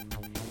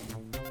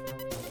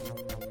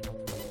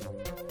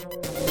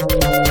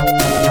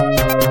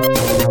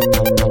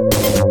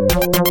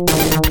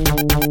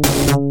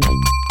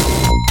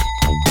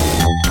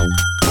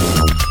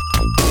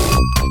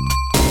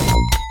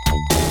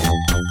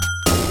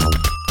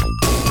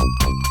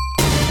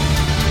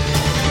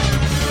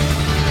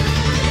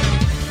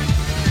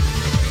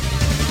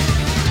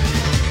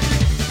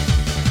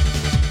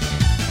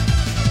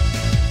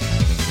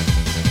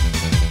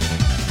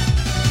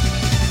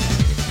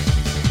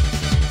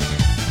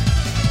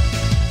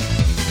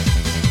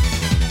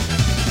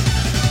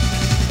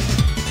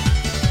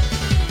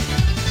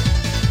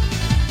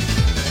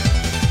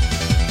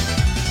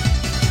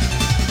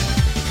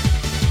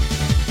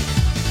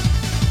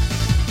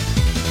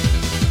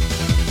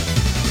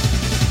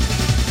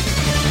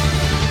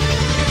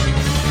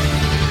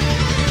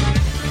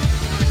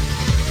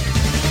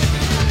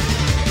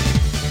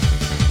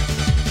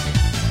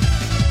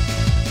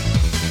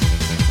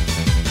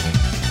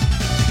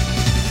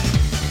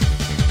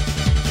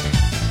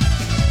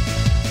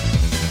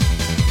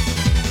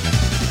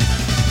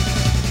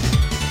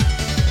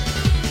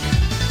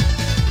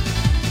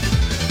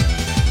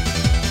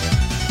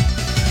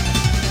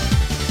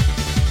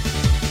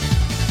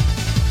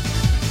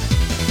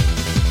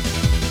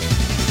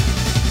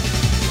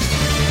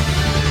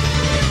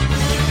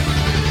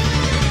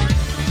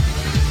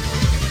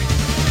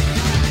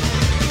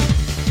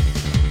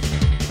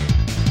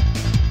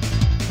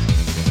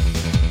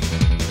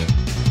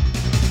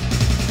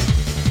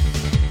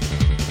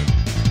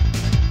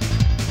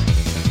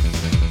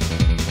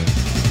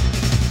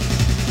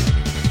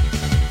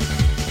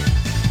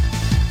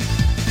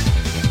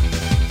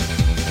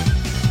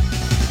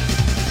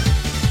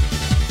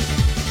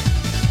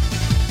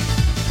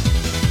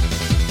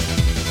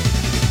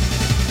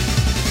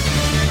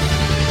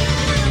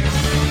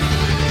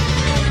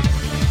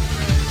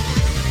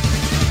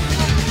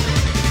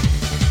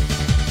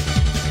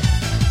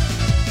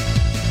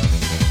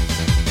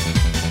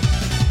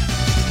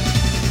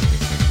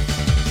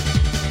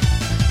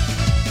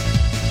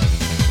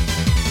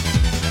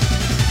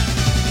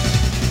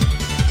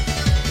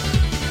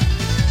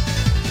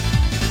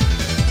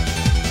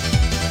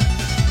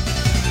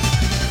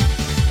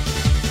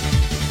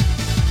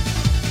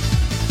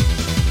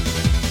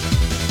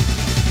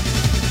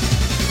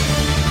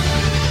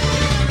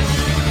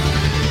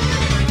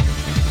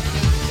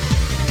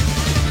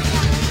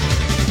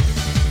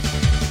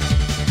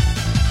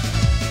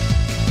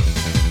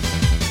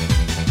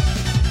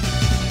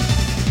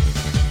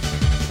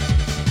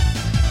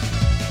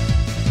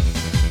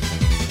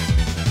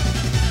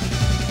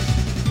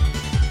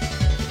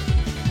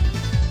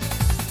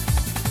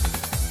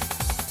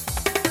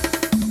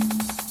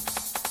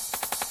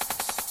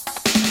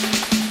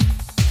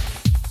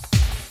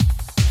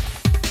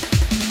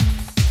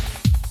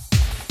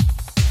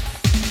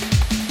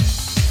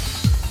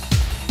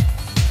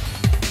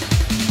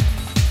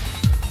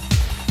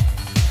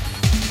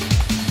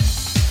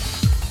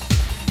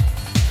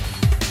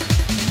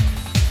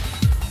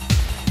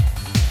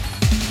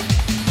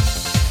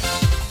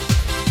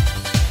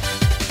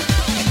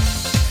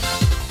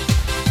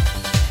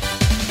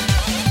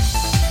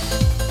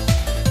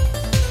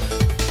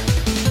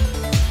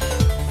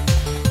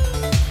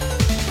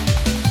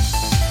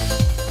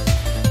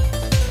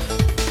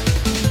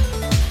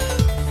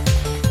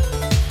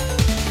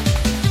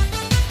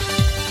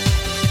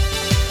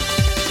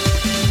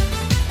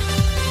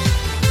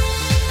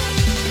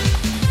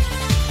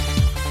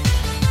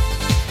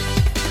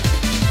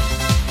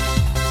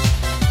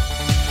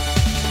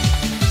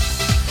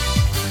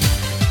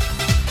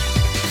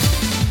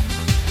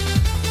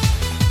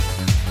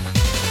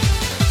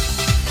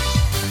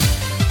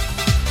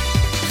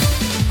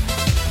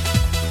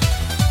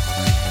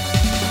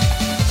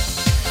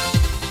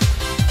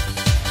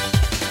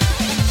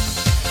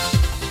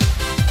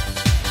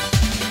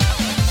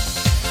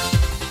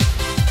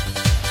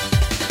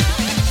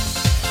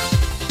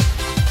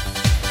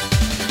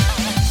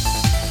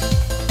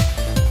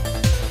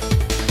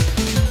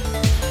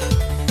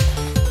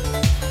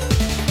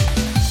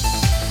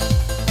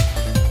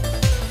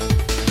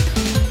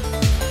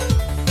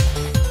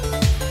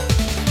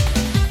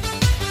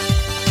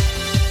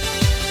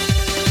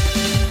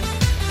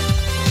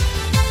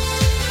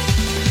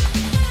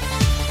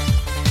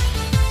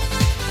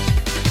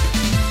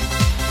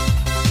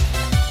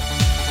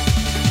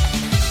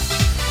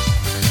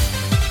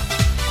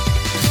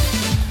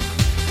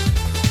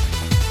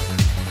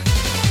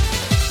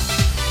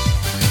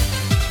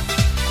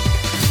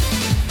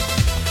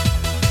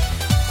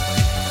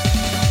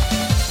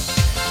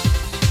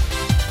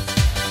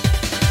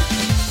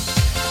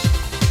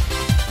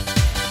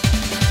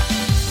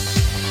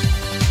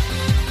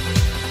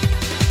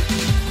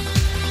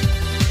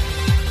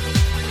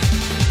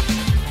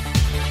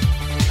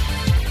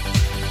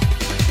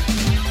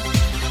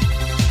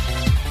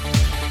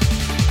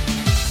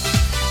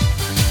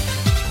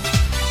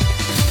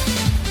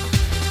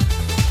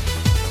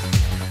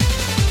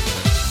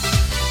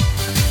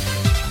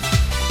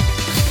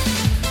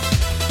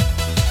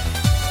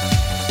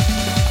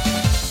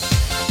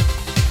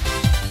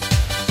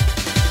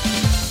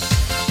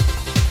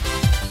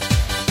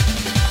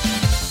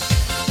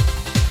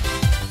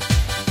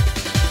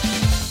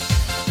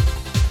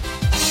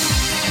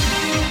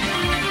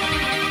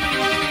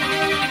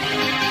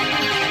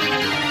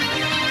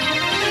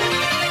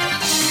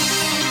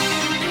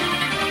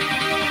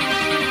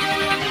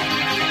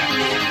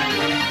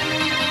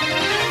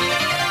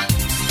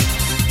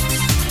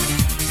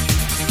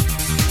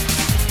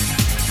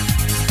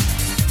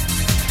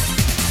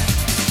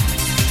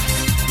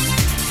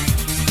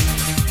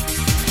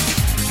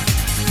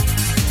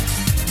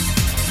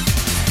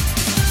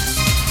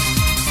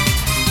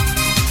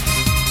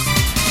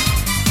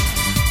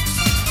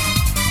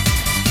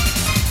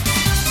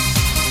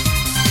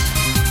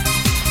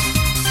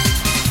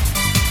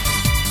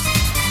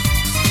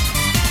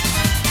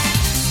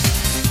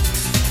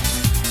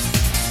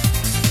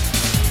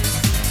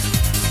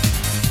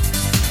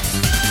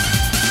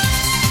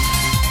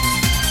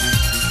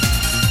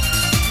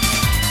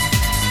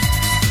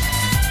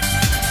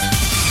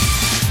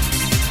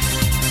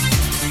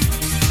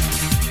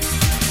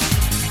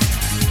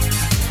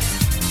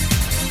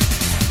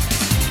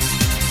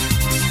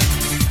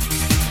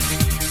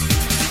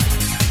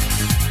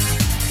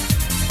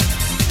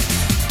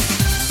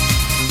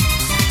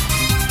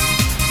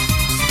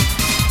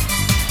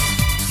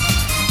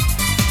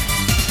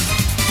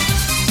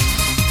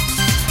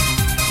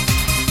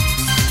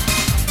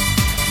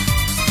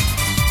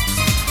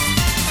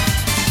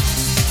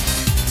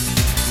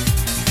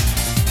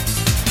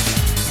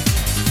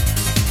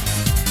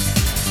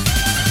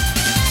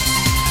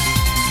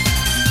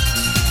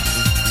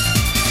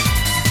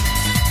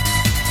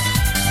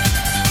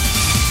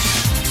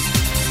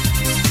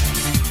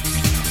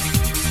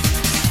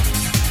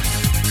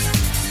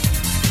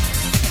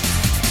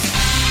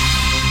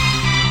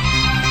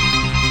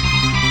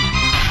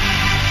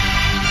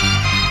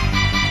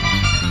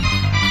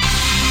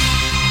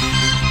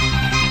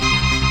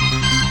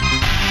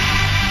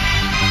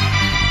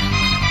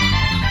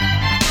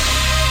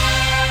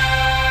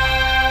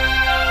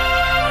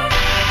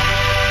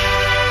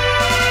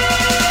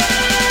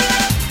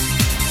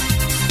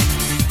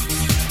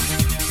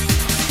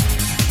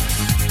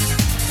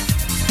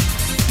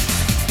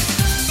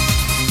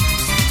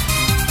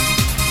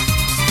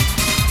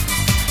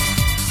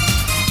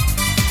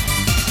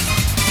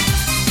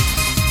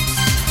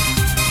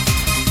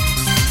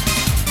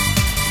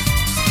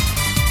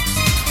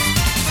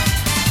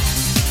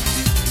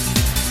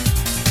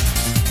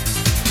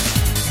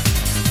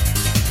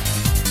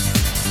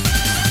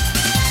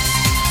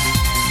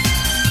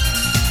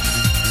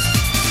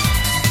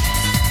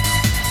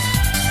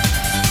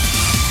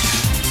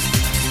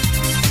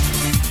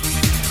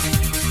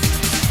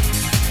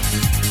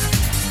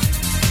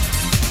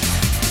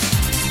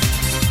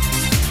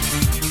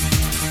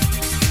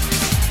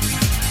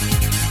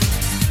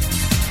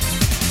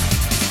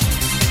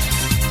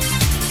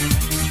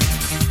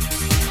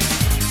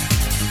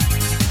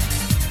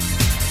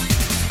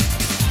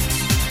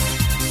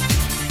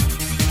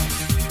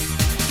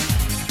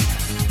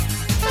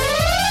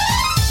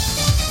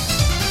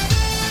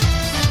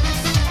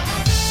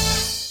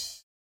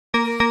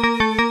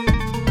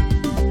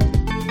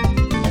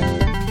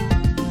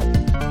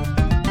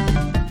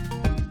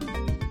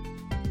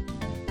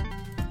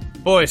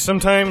 Boy,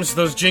 sometimes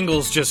those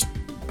jingles just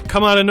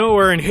come out of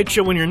nowhere and hit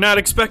you when you're not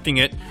expecting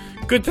it.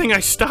 Good thing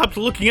I stopped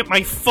looking at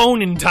my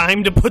phone in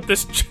time to put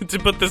this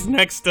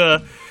next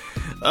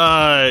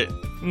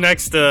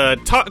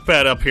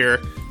talkpad up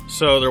here,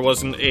 so there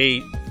wasn't a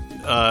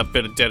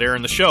bit of dead air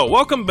in the show.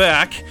 Welcome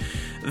back.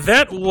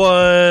 That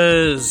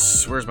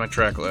was... Where's my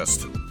track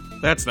list?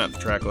 That's not the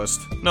track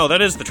list. No,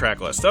 that is the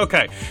track list.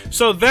 Okay,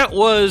 so that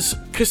was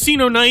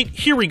Casino Night,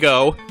 Here We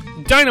Go,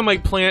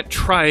 Dynamite Plant,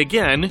 Try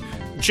Again,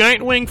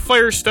 Giant Wing,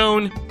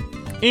 Firestone,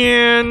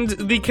 and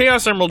the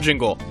Chaos Emerald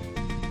jingle.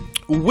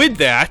 With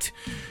that,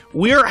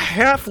 we are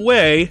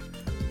halfway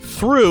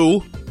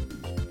through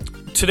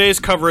today's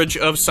coverage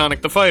of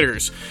Sonic the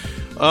Fighters.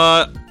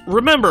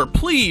 Remember,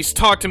 please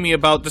talk to me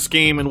about this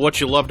game and what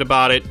you loved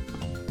about it.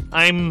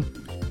 I'm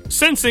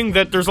sensing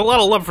that there's a lot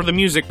of love for the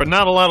music, but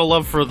not a lot of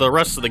love for the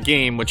rest of the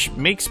game, which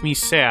makes me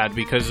sad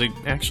because I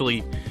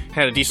actually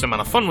had a decent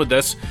amount of fun with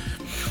this.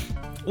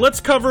 Let's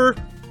cover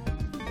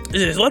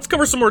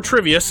some more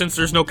trivia since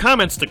there's no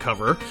comments to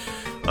cover.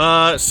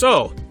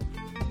 So,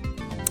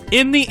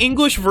 in the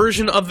English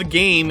version of the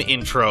game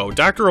intro,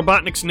 Dr.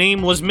 Robotnik's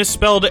name was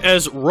misspelled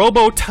as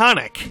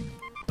Robotonic.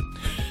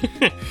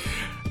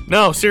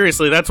 No,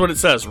 seriously, that's what it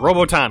says,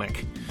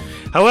 Robotonic.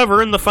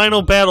 However, in the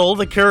final battle,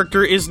 the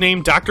character is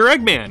named Dr.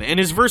 Eggman, and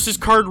his versus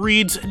card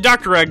reads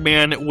Dr.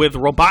 Eggman with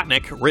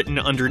Robotnik written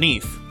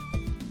underneath.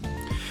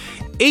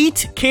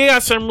 8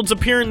 Chaos Emeralds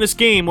appear in this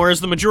game, whereas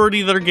the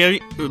majority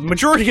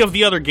of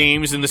the other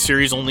games in the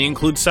series only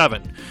include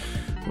 7.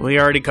 We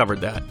already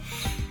covered that.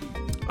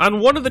 On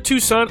one of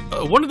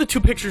the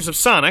two pictures of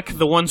Sonic,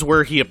 the ones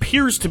where he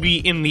appears to be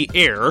in the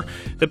air,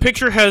 the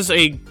picture has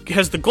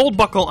the gold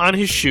buckle on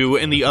his shoe,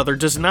 and the other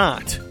does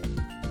not.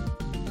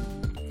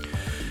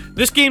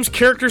 This game's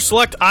character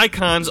select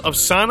icons of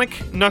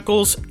Sonic,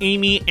 Knuckles,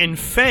 Amy, and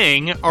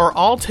Fang are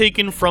all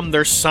taken from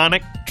their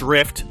Sonic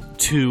Drift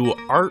 2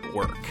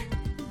 artwork.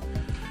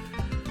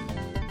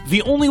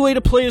 The only way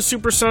to play as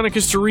Super Sonic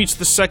is to reach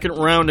the second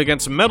round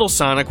against Metal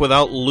Sonic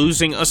without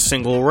losing a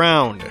single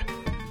round.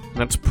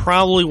 That's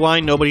probably why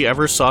nobody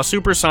ever saw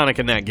Super Sonic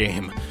in that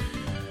game.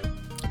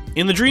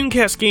 In the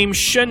Dreamcast game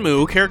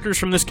Shenmue, characters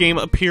from this game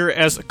appear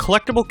as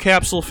collectible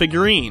capsule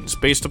figurines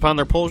based upon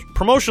their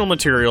promotional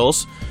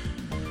materials.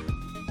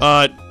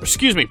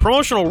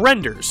 Promotional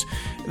renders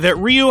that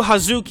Ryu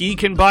Hazuki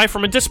can buy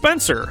from a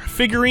dispenser.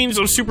 Figurines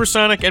of Super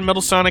Sonic and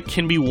Metal Sonic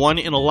can be won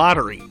in a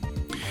lottery.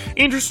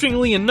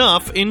 Interestingly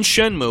enough, in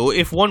Shenmue,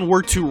 if one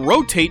were to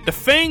rotate the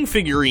Fang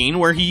figurine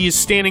where he is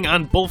standing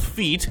on both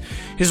feet,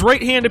 his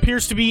right hand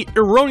appears to be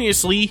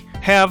erroneously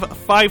have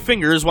 5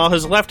 fingers, while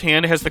his left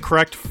hand has the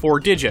correct 4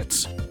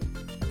 digits.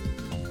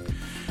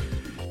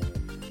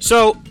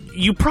 So,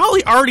 you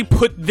probably already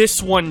put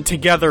this one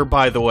together,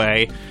 by the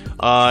way,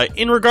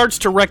 in regards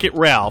to Wreck-It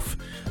Ralph.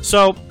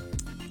 So,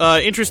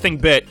 interesting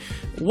bit.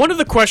 One of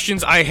the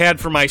questions I had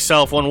for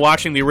myself when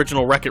watching the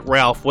original Wreck-It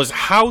Ralph was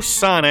how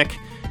Sonic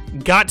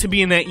got to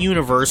be in that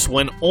universe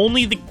when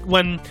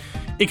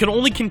it can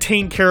only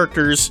contain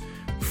characters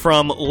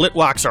from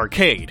Litwack's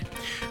arcade.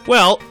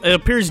 Well, it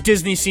appears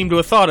Disney seemed to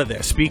have thought of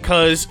this,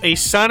 because a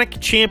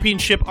Sonic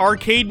Championship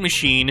arcade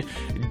machine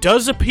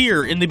does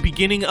appear in the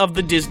beginning of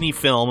the Disney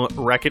film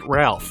Wreck-It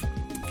Ralph.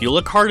 If you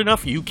look hard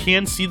enough, you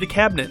can see the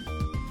cabinet.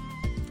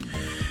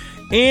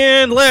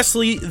 And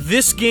lastly,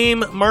 this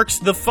game marks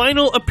the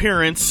final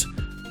appearance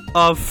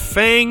of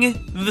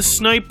Fang the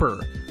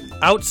Sniper,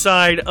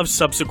 outside of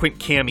subsequent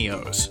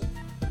cameos.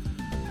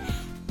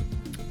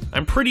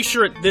 I'm pretty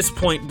sure at this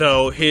point,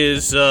 though,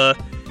 his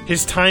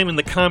time in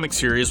the comic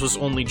series was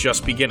only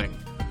just beginning.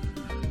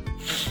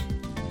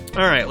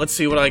 Alright, let's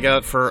see what I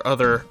got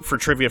for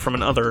trivia from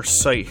another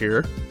site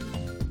here.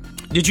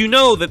 Did you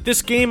know that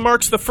this game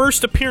marks the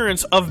first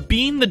appearance of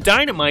Bean the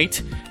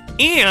Dynamite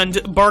and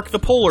Bark the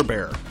Polar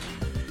Bear?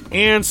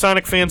 And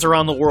Sonic fans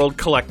around the world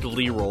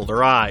collectively roll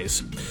their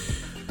eyes.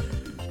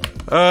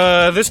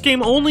 This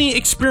game only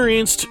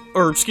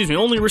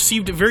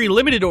received a very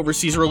limited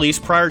overseas release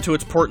prior to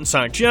its port in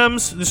Sonic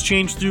Gems. This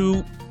changed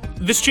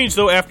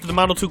though after the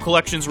Model 2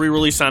 Collection's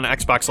re-release on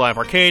Xbox Live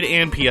Arcade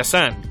and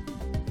PSN.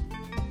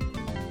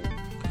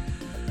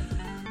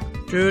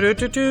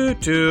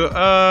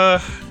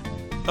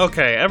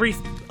 Okay, every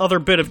other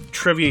bit of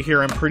trivia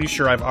here I'm pretty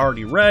sure I've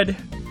already read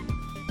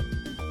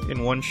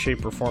in one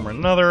shape or form or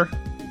another.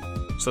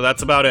 So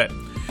that's about it.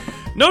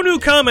 No new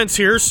comments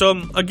here,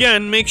 so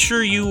again, make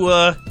sure you,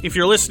 if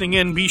you're listening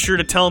in, be sure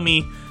to tell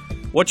me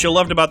what you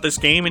loved about this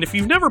game, and if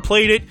you've never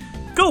played it,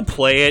 go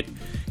play it.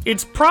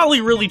 It's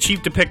probably really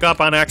cheap to pick up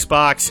on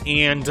Xbox,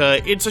 and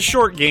it's a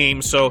short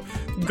game, so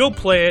go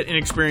play it and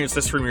experience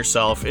this for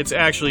yourself. It's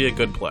actually a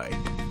good play.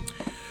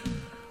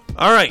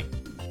 Alright,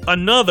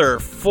 another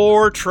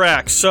 4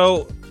 tracks,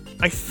 so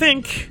I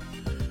think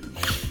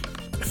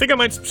I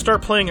might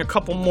start playing a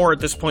couple more at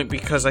this point,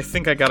 because I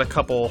think I got a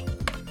couple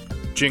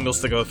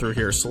jingles to go through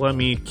here, so let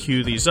me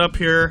cue these up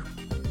here.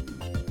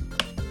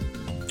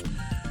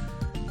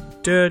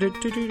 Yeah.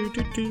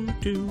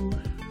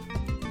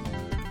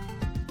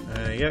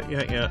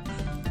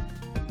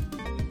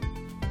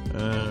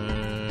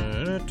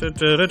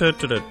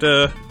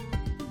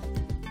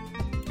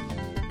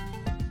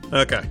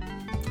 Okay.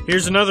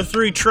 Here's another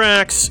 3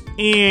 tracks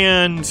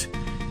and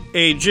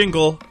a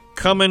jingle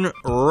coming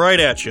right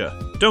at you.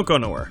 Don't go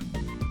nowhere.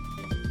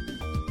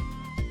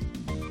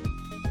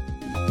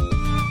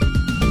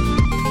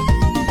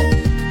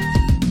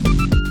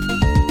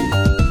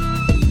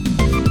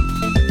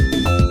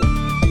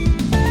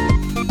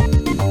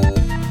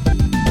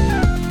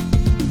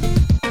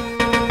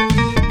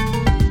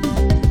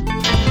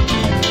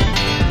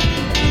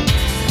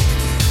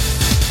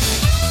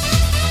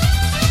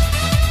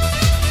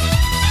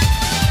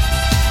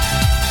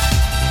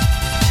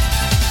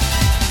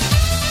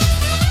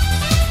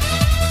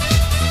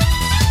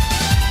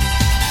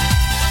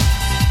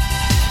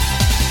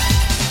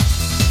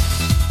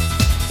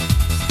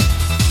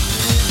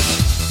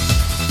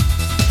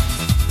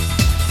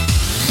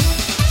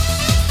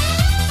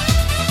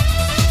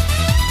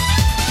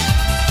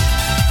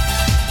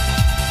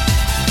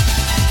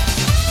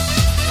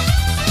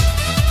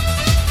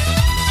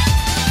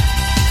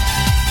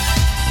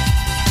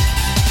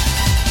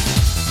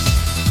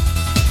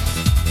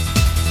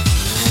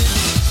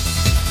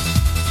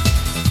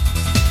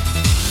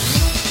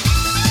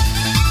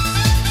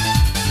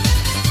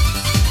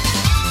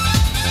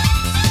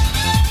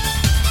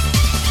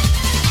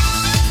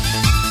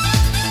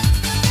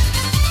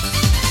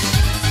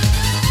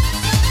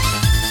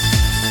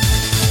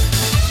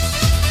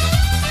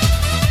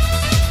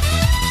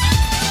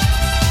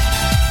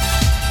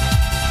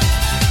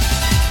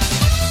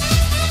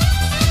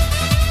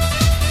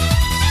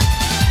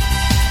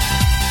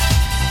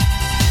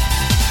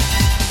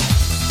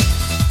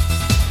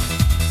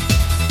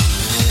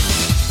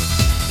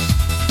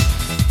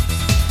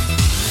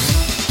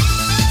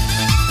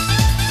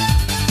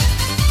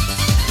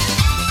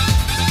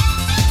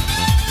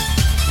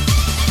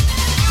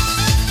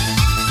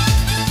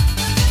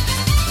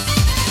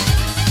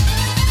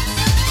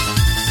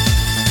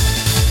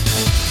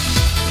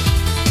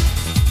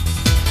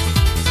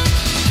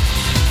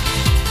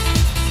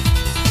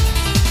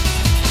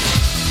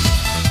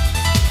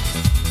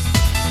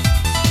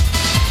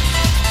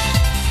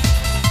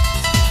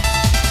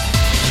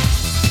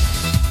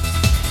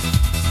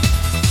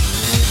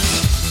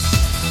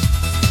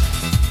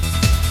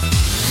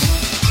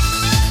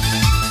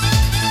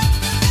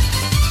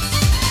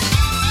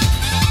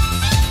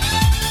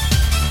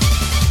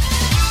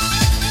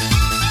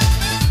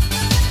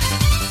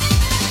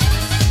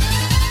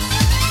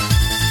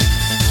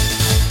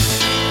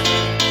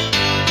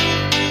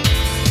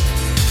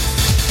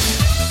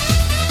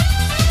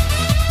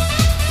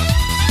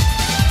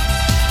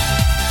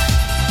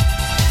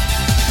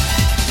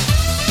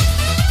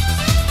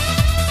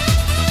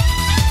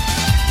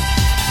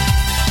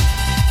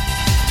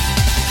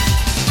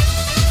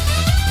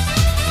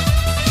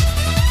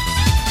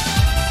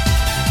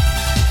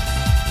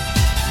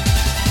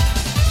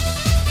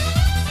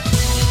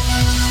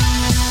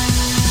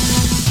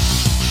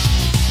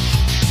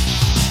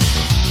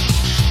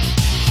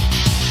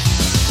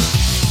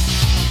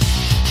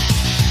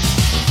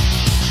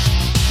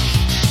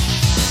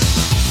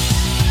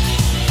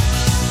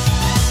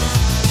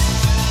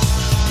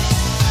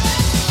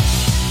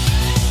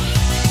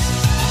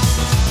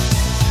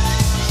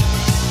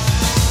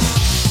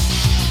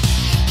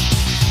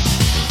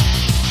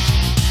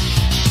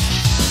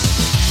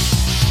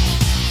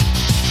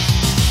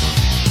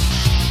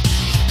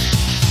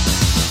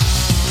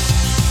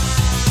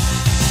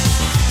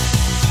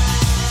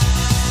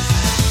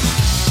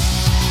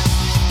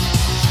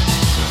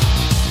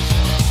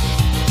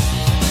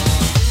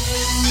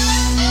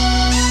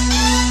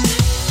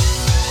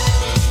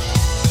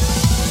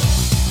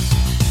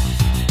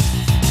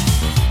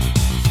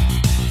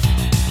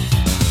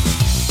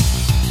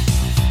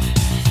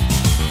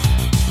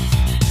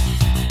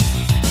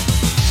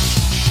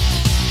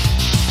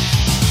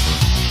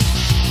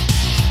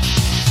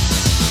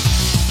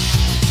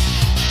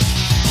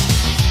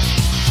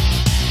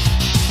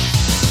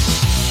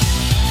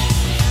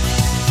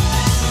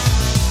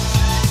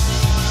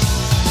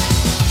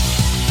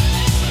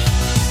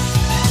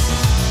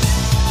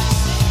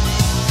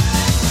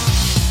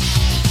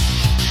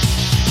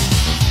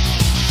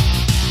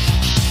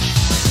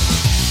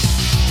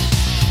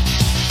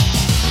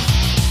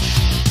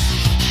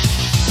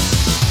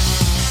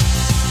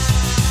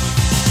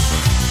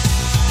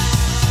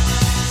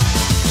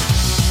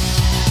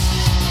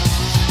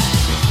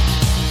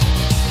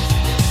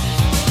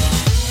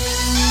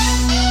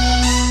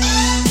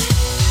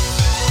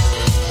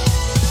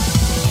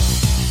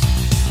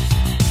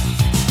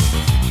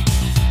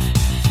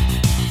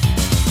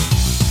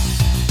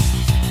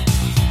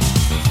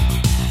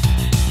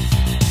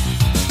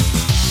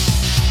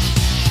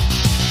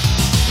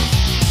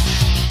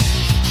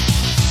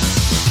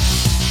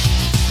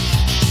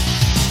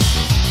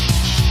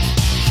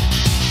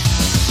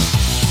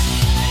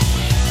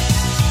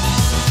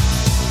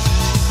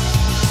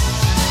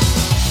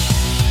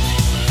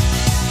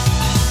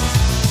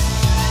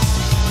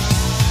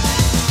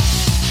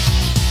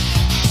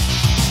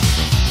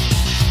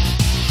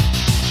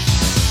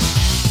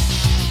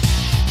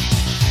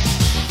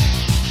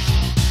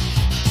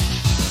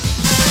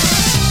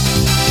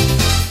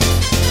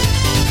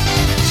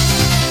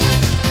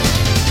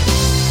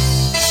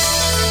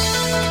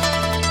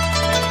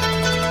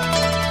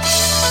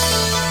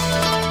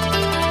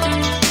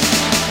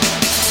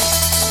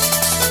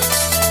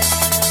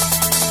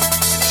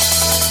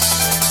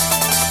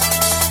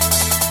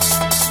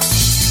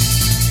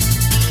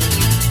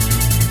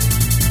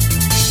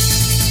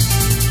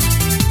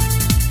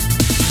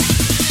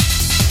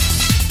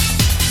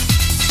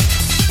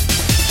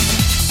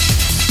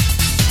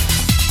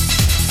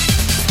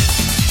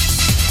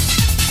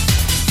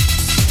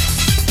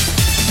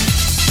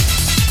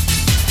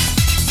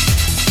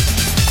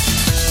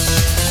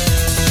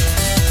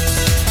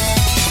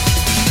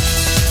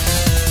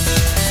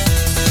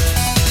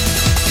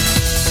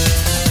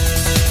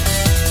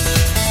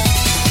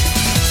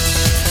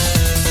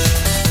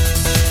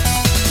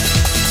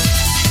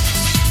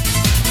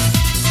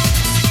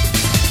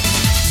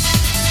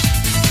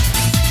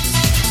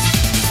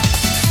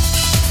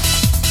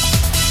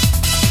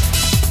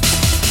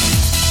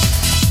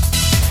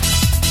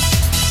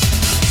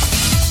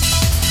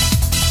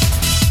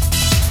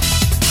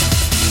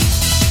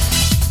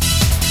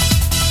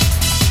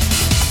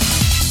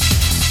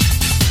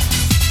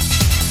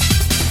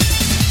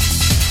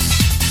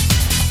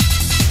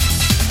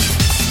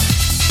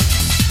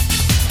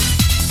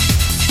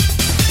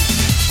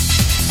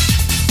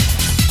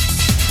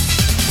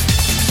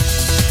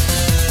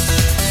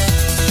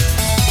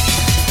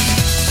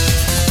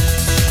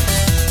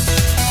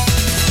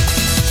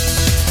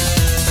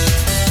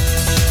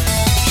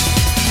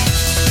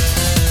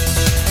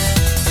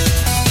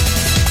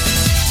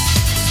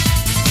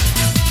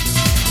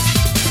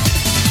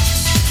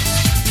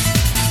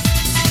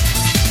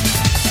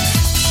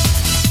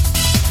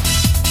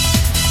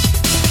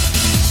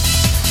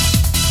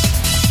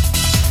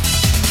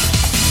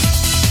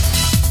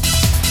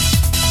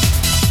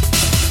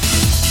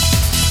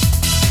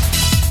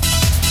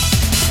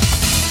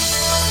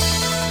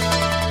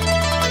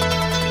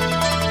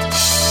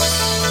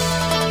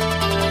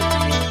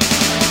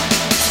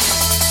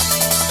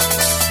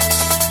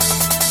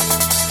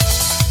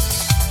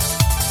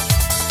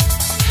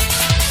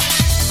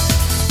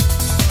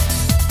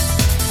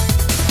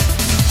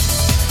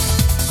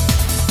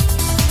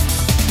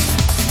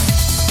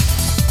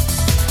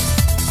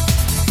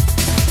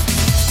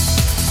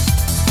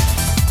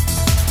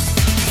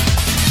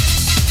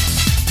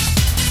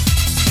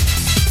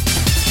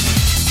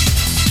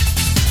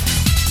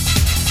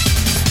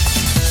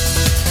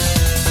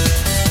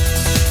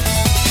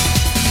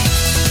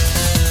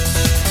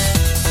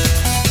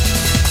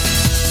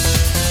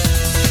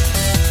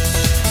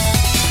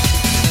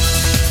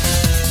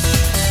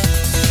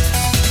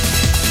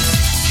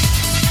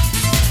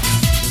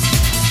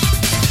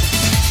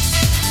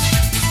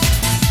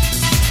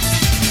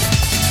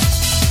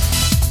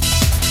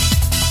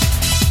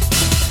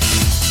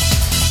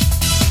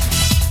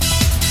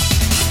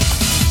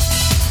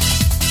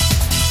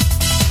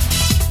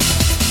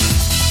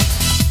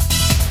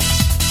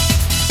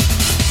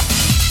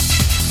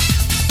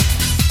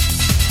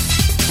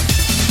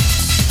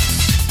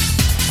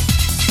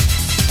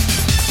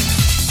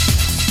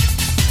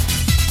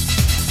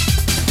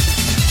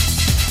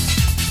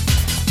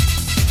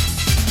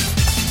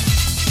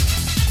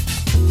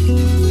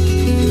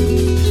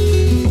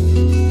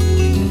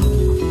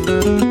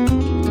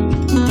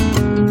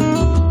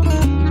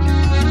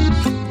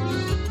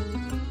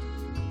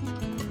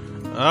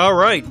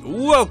 Alright,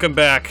 welcome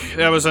back.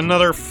 That was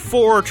another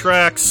 4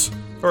 tracks,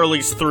 or at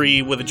least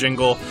 3 with a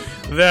jingle.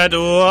 That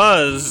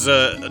was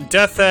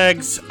Death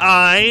Egg's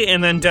Eye,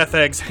 and then Death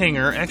Egg's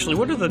Hanger. Actually,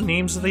 what are the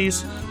names of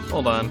these?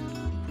 Hold on.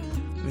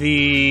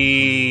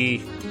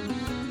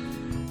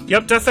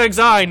 Yep, Death Egg's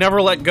Eye,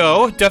 Never Let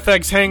Go. Death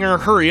Egg's Hanger,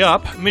 Hurry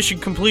Up. Mission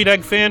Complete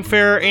Egg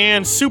Fanfare,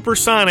 and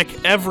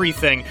Supersonic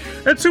Everything.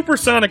 That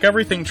Supersonic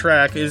Everything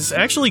track is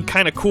actually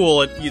kind of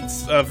cool.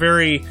 It's a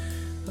very...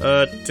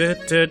 it's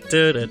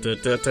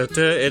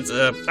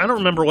I don't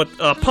remember what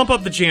Pump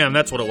Up the Jam,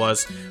 that's what it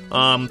was.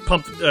 Was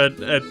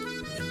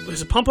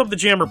it Pump Up the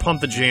Jam or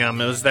Pump the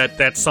Jam? It was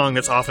that song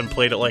that's often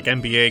played at like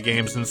NBA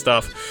games and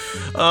stuff.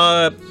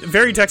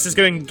 Veritex is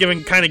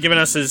giving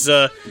us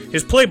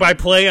his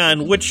play-by-play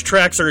on which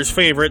tracks are his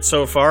favorite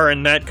so far,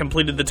 and that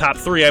completed the top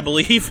 3, I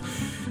believe.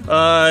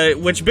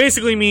 Which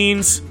basically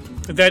means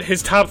that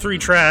his top 3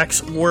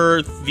 tracks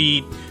were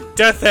the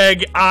Death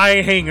Egg,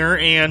 Eye Hanger,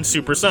 and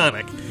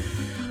Supersonic.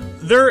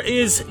 There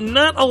is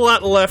not a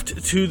lot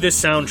left to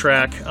this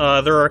soundtrack.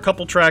 There are a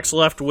couple tracks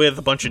left with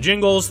a bunch of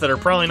jingles that are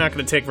probably not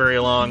going to take very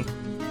long.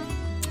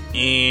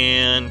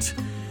 And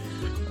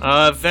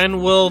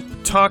then we'll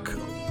talk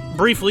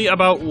briefly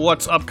about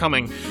what's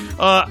upcoming.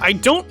 I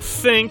don't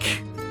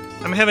think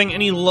I'm having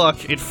any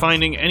luck at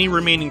finding any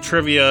remaining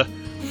trivia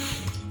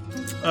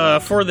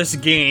for this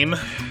game.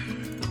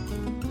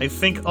 I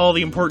think all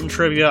the important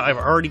trivia I've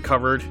already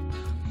covered.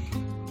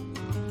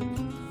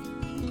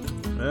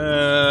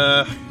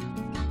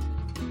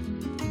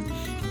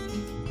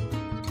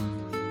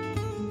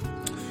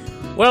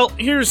 Well,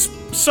 here's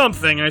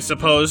something, I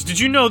suppose. Did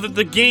you know that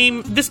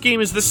this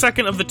game is the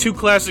second of the 2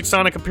 classic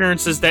Sonic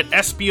appearances that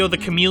Espio the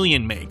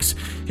Chameleon makes?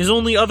 His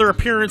only other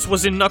appearance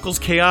was in Knuckles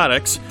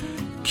Chaotix.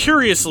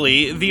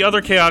 Curiously, the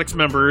other Chaotix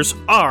members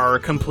are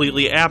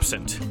completely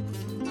absent.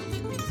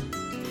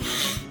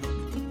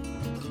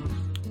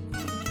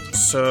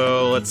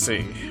 So, let's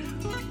see.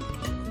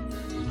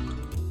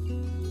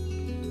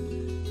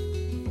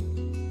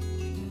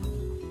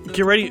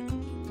 Get ready...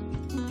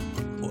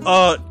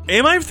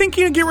 am I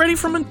thinking of Get Ready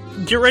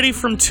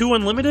from 2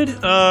 Unlimited?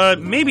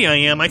 Maybe I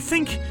am. I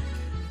think...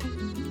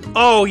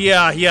 Oh,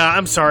 yeah,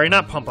 I'm sorry,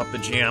 not Pump Up the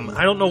Jam.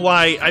 I don't know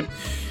why.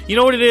 You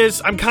know what it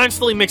is? I'm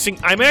actually mixing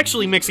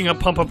up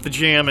Pump Up the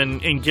Jam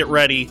and Get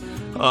Ready,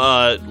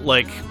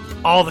 like,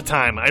 all the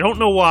time. I don't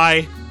know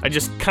why. I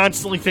just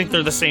constantly think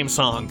they're the same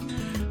song.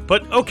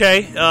 But,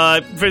 okay,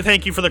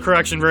 thank you for the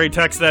correction,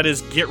 Veritex. That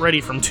is Get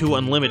Ready from 2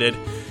 Unlimited,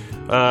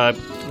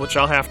 which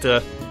I'll have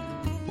to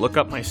look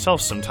up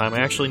myself sometime. I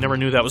actually never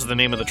knew that was the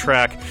name of the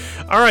track.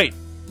 Alright,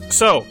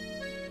 so,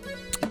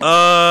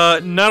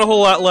 not a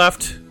whole lot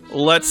left.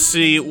 Let's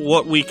see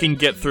what we can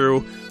get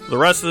through the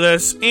rest of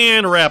this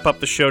and wrap up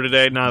the show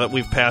today now that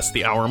we've passed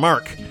the hour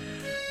mark.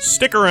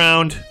 Stick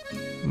around,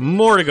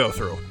 more to go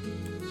through.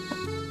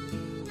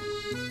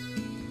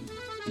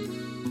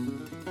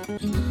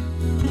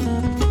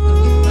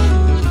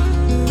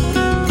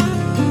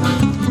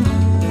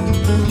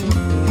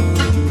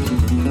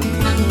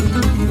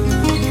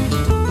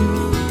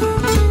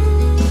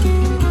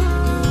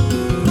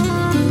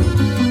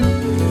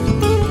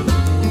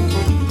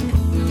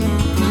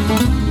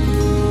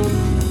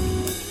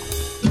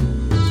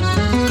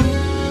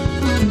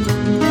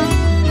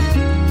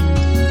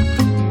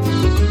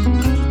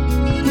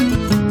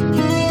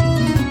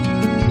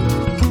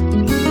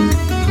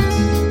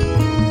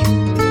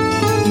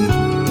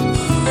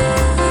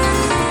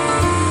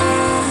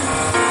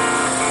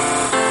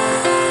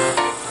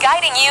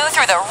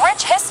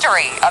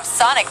 Of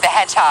Sonic the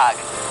Hedgehog.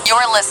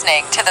 You're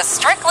listening to the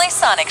Strictly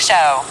Sonic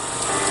Show.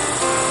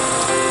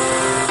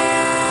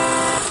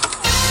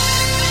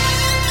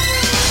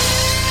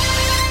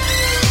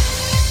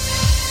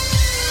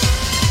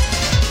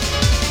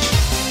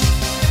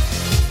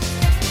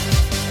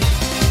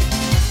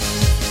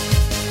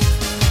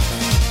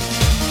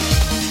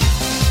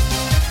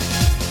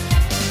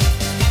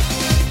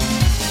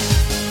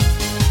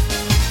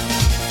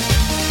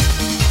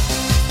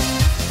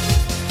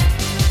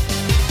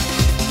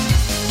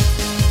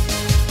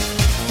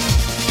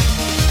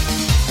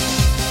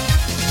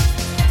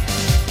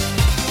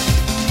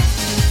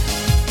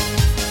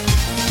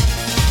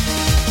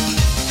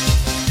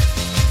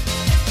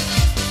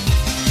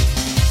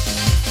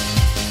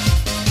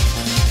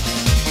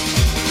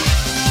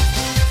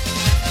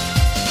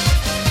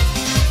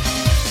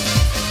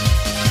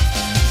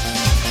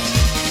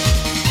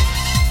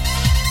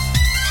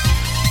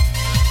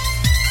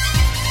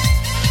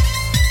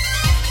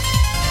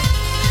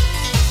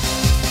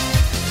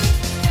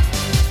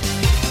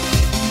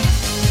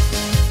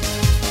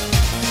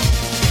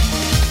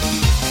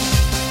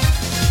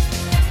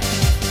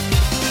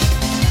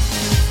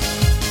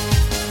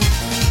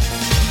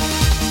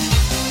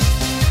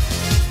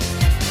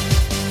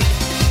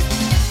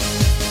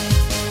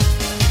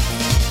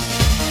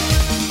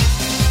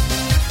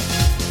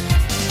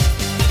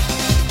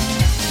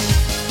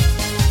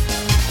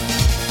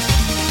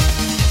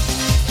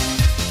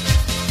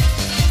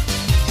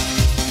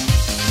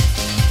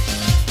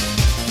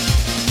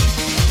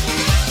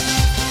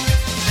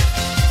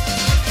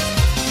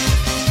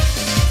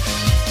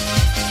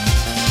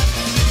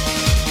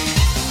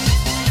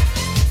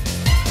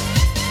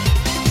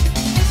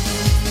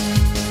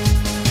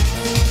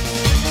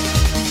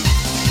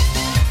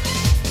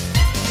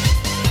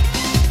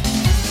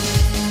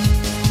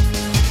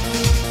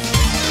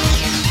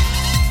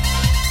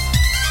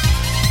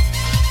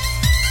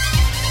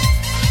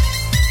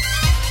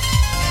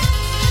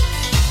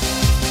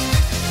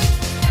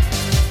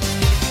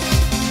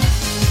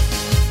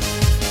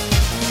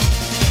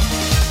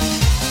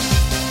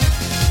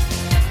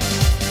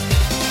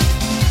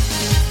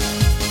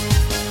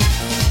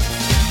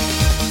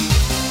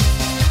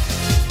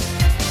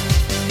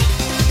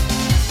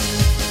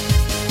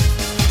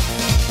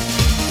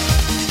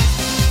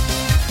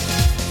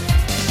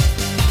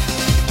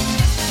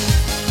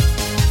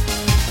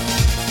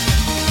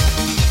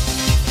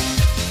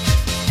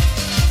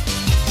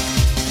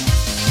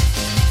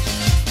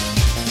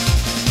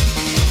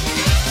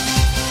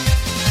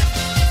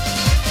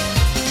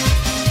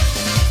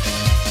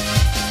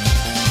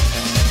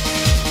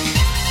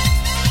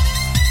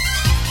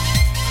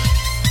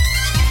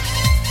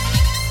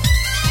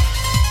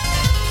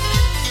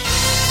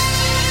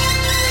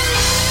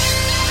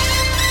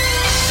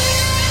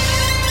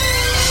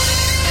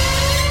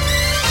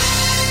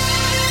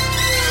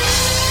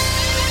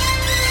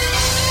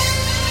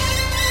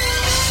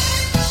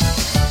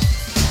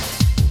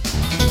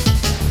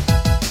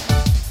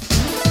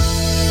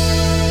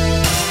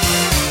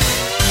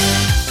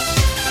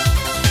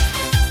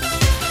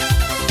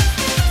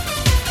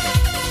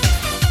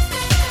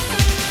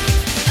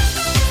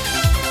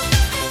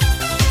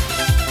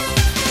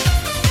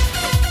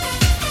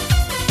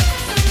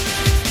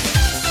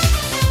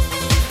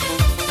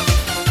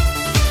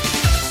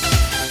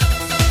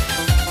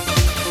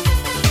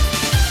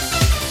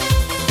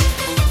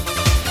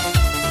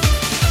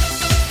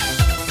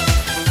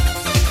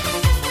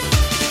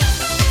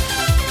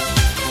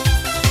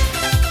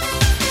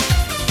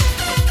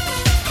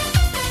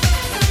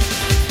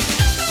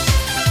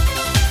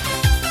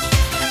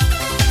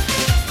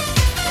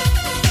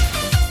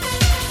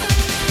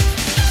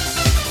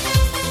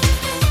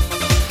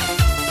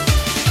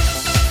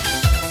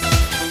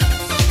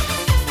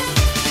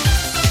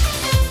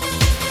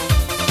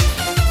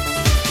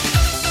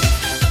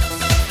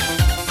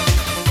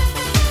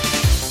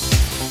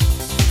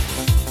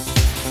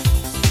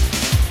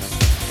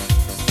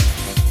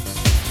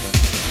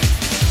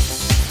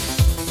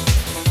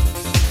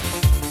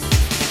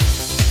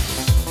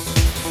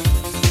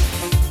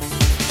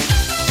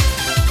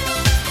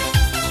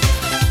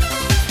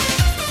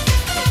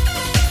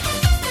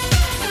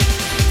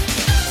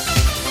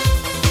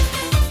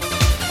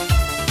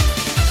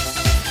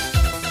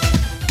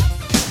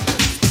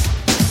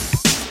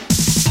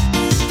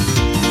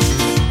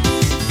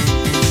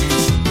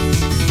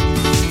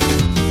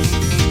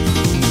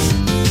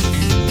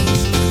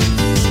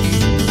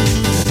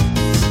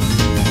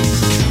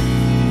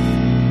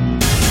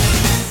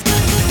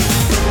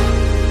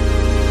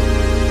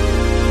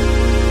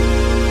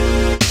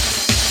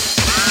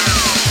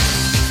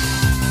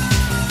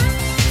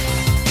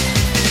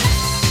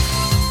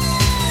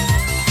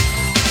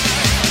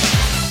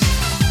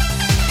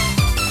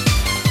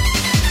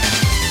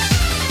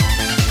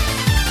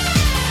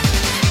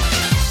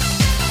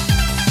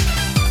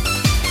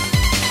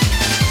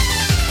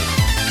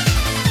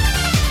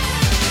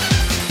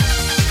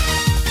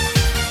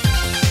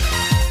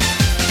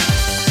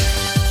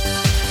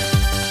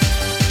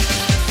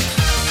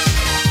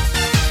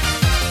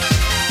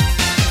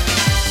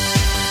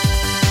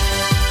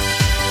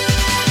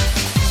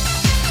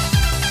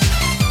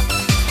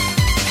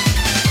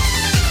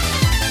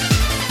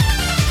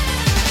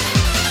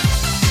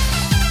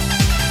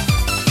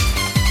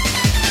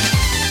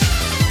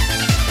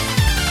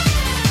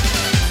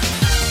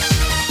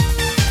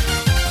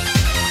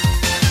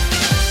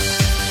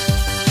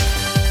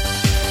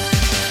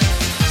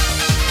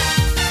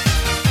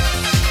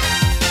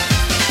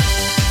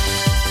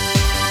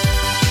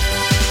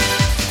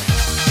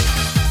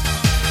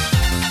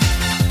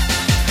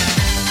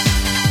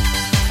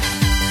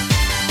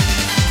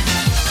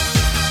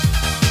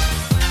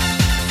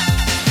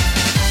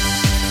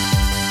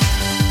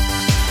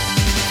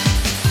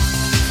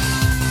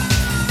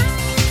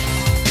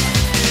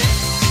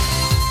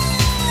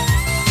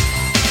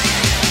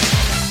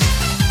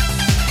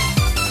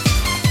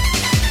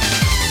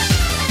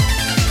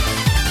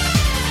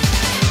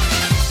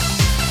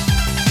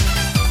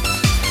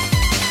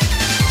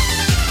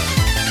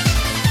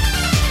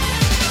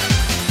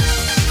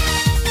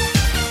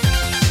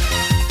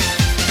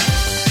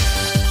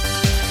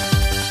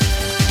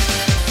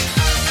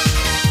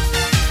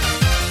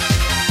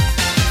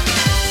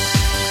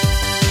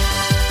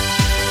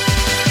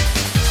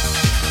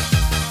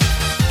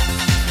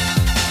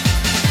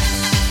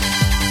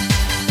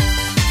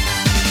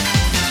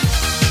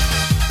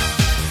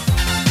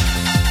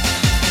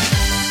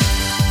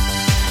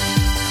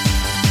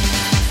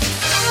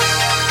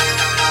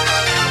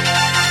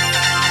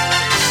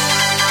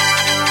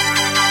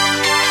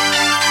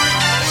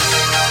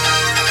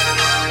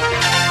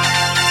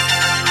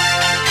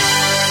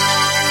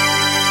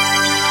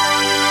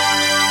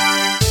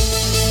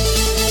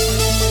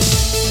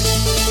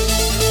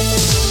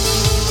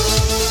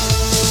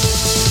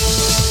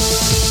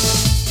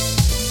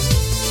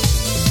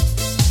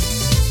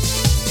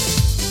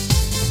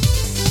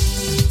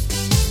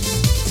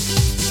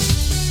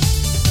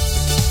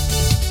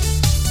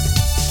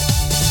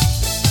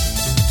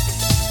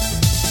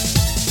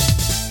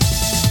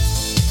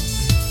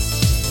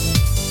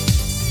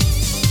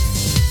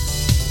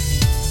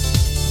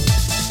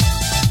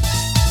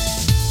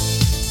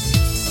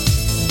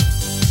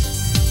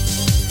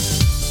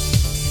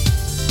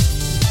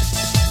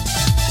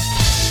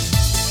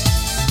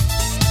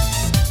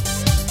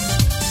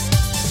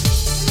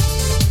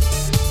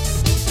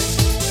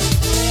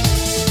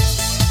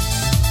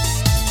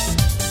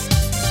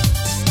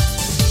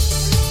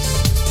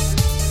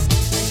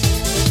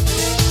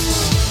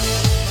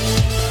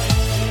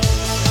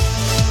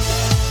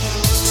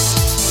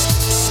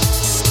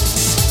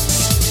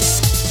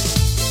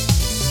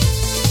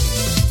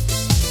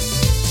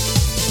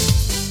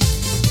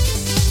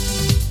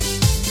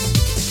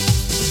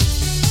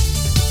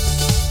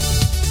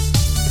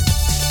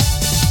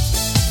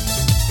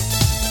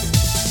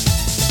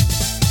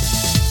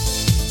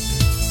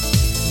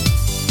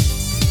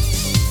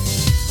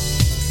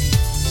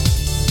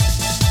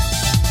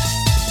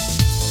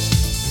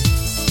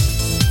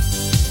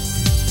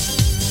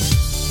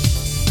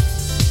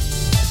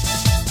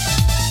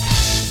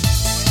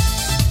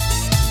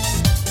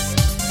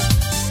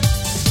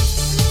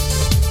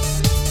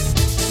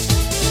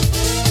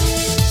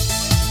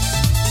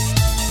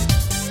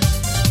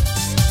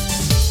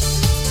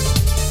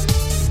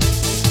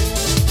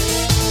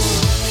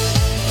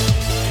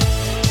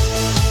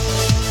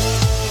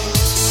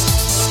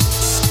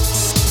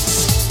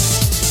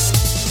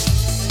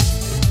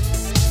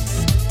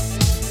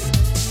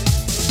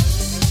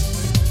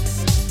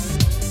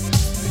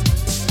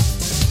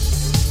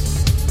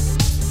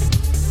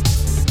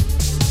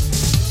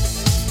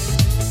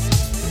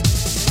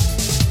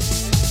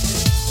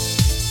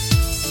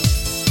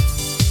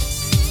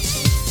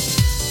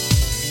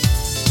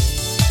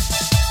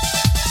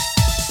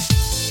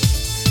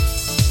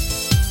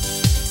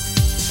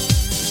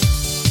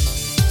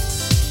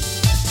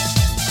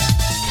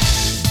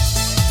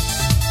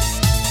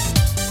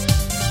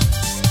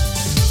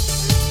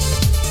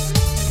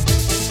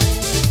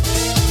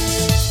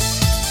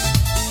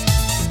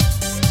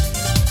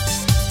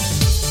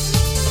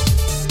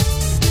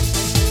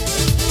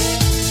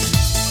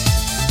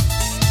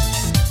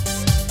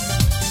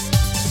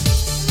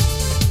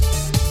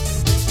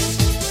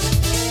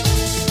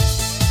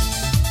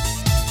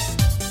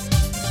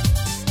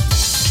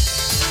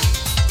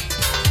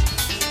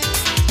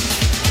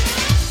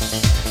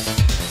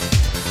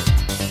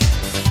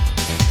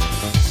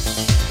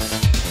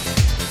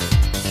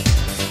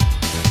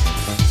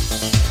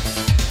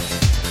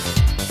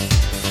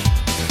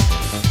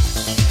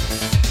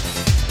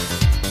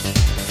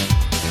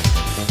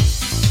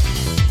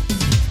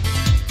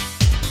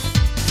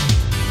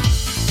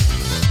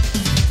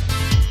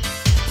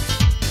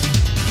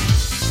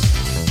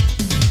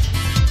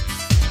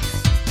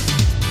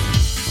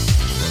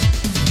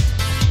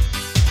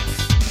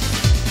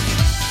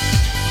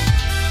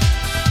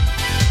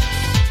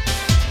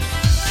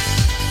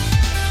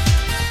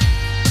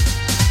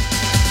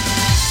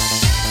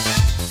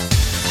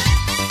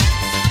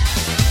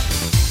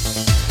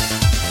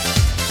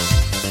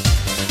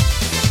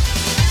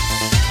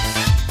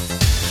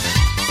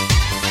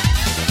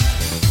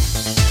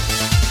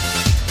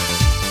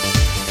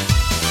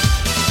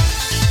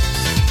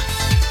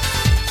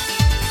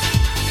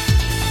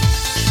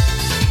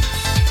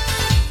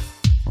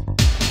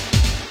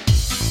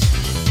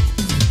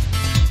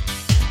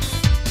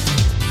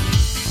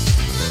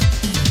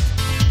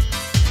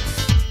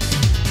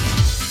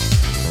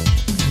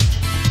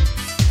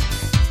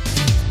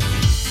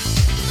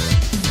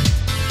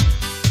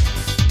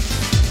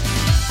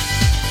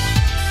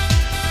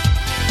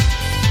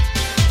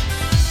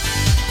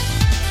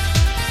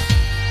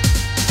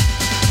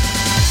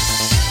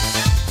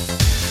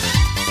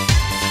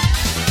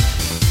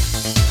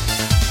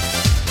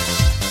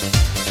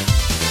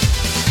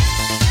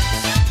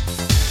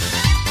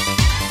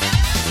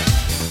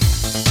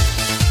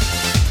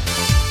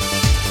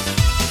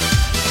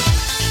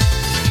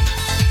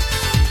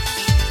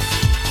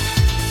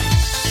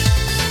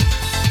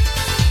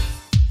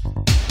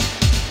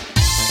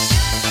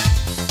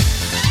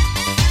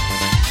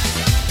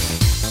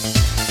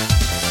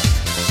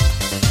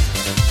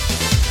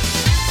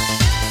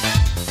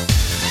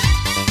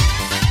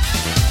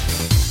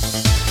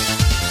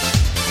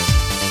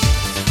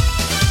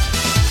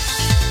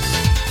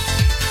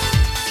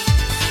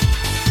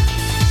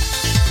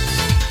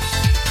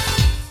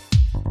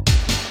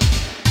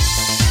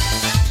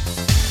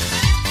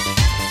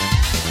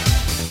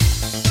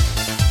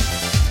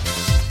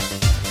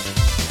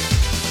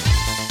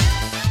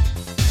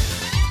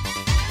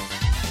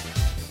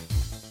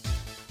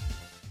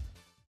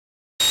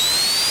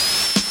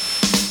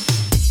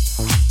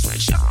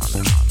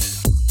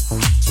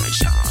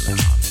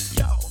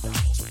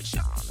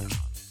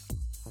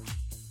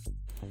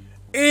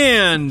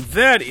 And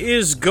that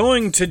is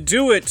going to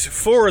do it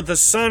for the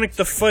Sonic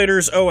the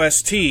Fighters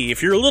OST.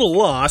 If you're a little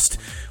lost,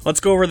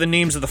 let's go over the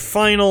names of the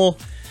final,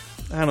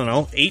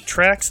 8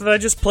 tracks that I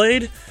just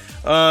played.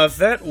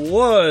 That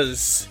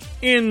was,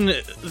 in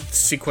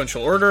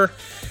sequential order,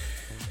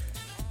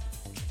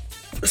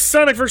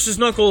 Sonic vs.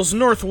 Knuckles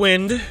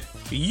Northwind,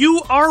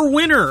 You Are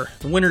Winner,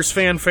 Winner's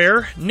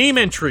Fanfare, Name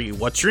Entry,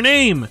 What's Your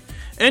Name?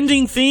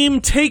 Ending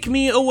Theme, Take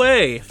Me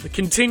Away, the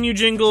Continue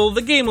Jingle,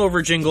 the Game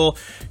Over Jingle,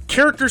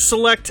 Character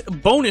Select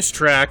Bonus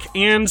Track,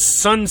 and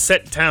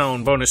Sunset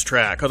Town Bonus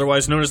Track,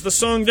 otherwise known as the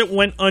song that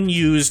went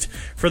unused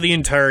for the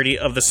entirety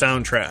of the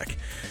soundtrack.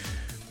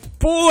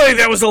 Boy,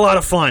 that was a lot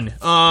of fun.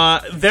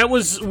 That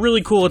was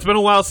really cool. It's been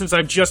a while since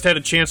I've just had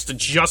a chance to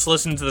just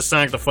listen to the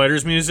Sonic the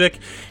Fighters music,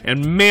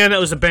 and man, that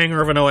was a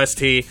banger of an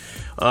OST.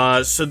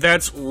 So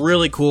that's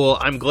really cool.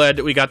 I'm glad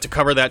that we got to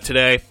cover that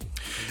today,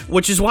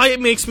 which is why it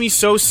makes me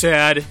so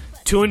sad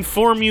to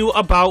inform you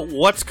about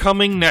what's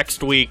coming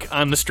next week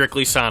on the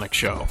Strictly Sonic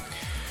Show.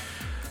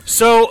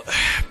 So,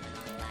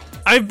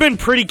 I've been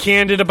pretty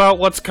candid about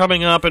what's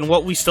coming up and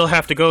what we still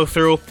have to go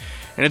through,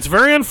 and it's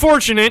very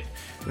unfortunate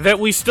that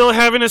we still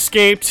haven't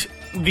escaped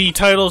the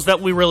titles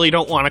that we really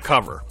don't want to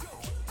cover.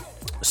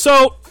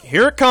 So,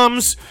 here it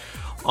comes.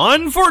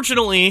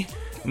 Unfortunately,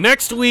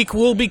 next week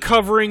we'll be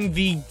covering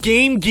the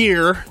Game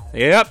Gear.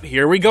 Yep,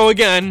 here we go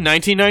again,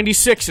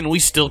 1996, and we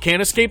still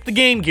can't escape the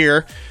Game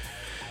Gear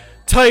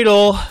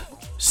title,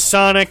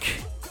 Sonic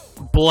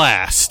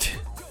Blast.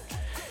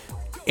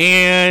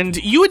 And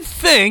you would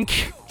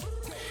think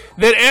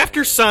that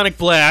after Sonic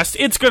Blast,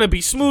 it's going to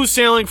be smooth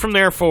sailing from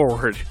there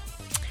forward.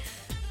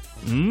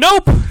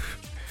 Nope!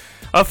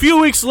 A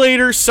few weeks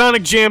later,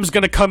 Sonic Jam's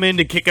gonna come in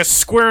to kick us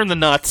square in the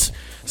nuts,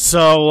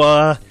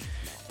 so,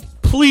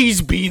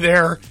 please be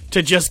there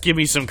to just give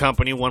me some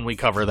company when we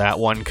cover that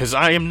one, because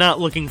I am not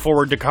looking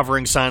forward to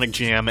covering Sonic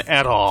Jam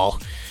at all.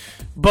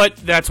 But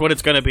that's what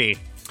it's gonna be.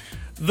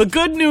 The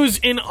good news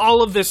in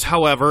all of this,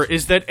 however,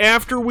 is that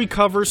after we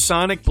cover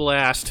Sonic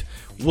Blast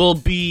will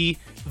be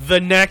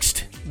the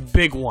next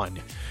big one.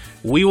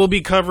 We will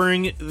be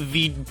covering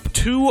the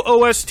 2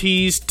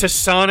 OSTs to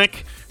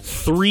Sonic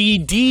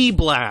 3D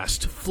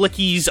Blast,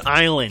 Flicky's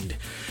Island.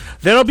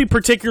 That'll be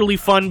particularly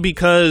fun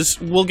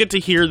because we'll get to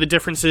hear the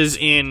differences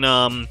in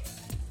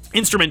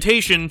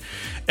instrumentation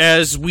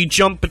as we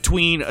jump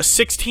between a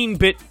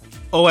 16-bit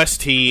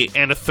OST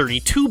and a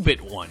 32-bit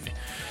one.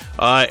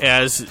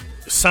 As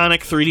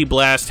Sonic 3D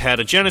Blast had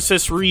a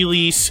Genesis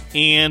release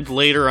and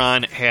later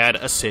on had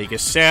a Sega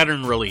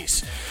Saturn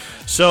release.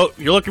 So,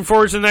 you're looking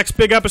forward to the next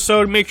big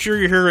episode. Make sure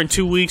you're here in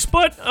 2 weeks,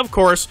 but, of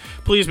course,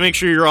 please make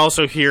sure you're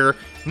also here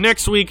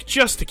next week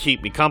just to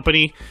keep me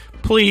company.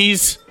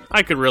 Please,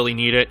 I could really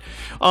need it.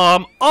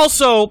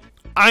 Also,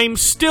 I'm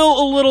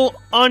still a little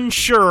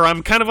unsure.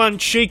 I'm kind of on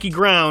shaky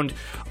ground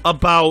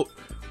about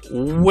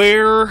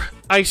where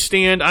I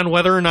stand on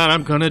whether or not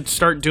I'm going to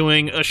start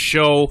doing a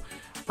show,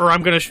 or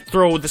I'm going to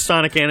throw the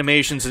Sonic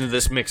animations into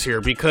this mix here,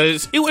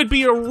 because it would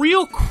be a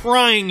real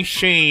crying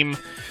shame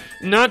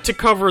not to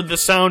cover the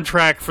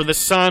soundtrack for the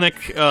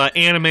Sonic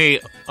anime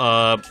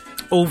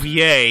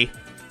OVA,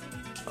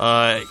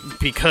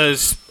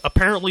 because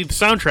apparently the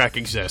soundtrack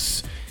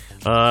exists.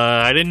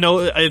 I didn't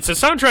know. It's a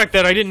soundtrack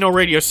that I didn't know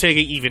Radio Sega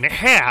even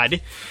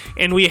had,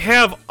 and we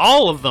have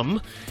all of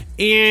them.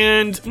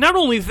 And not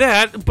only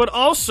that, but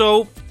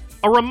also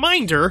a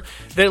reminder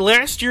that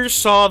last year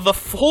saw the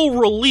full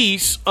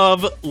release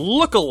of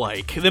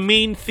Look-alike, the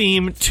main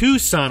theme to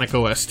Sonic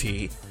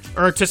OST.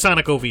 Or to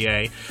Sonic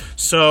OVA.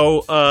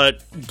 So,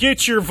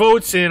 get your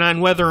votes in on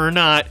whether or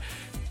not,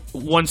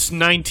 once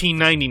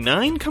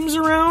 1999 comes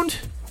around,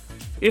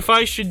 if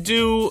I should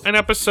do an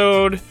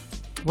episode.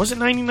 Was it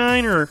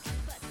 99 or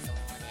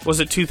was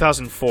it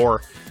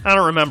 2004? I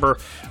don't remember.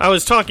 I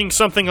was talking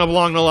something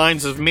along the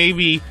lines of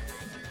maybe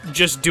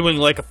just doing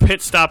like a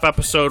pit stop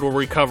episode where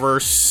we cover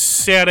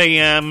Sat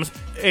AM,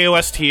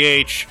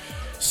 AOSTH,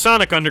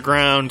 Sonic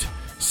Underground,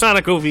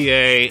 Sonic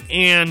OVA,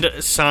 and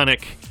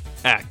Sonic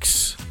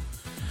X.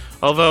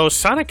 Although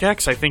Sonic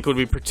X, I think, would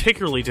be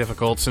particularly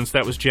difficult since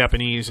that was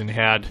Japanese and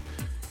had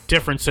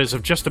differences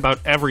of just about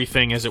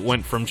everything as it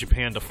went from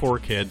Japan to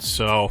 4Kids,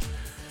 so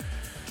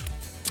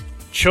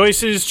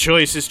choices,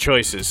 choices,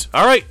 choices.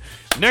 Alright,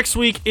 next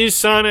week is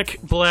Sonic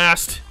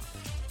Blast.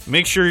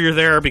 Make sure you're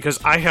there because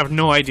I have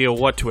no idea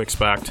what to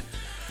expect.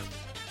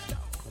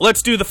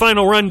 Let's do the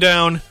final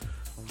rundown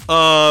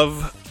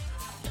of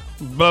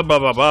the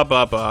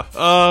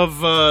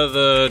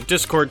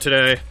Discord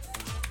today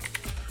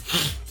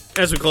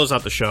as we close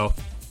out the show.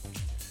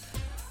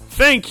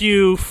 Thank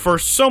you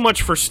so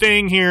much for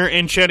staying here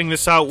and chatting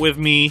this out with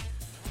me.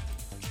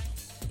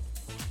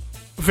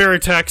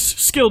 Veritex,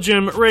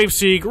 Skilljim,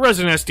 Raveseek,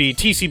 Resident SD,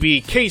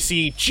 TCB,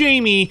 Casey,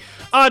 Jamie,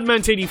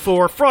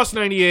 Oddment84,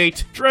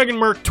 Frost98,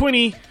 Dragonmerc,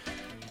 Twinny,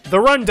 the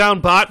Rundown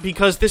Bot,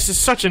 because this is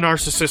such a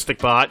narcissistic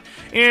bot,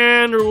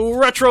 and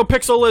Retro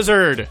Pixel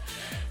Lizard.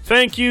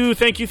 Thank you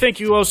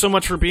oh so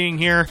much for being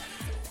here.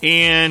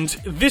 And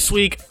this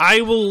week, I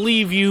will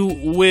leave you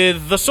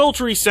with the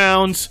sultry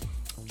sounds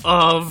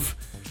of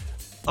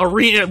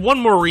one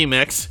more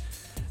remix,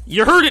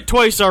 You heard it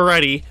twice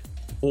already.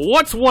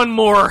 What's one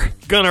more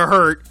gonna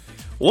hurt?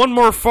 One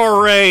more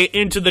foray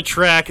into the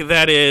track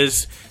that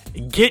is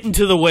Get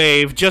Into the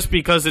Wave, just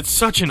because it's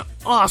such an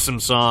awesome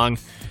song.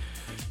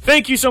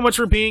 Thank you so much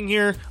for being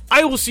here.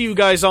 I will see you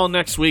guys all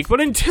next week,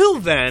 but until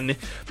then,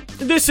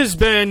 this has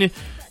been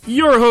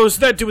your host,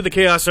 that dude with the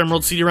Chaos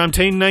Emerald,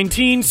 cdrom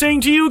 19,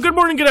 saying to you, good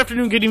morning, good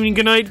afternoon, good evening,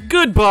 good night,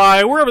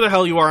 goodbye, wherever the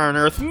hell you are on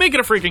Earth. Make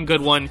it a freaking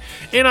good one,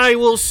 and I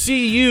will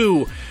see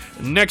you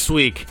next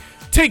week.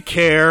 Take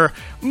care.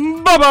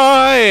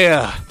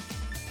 Bye-bye.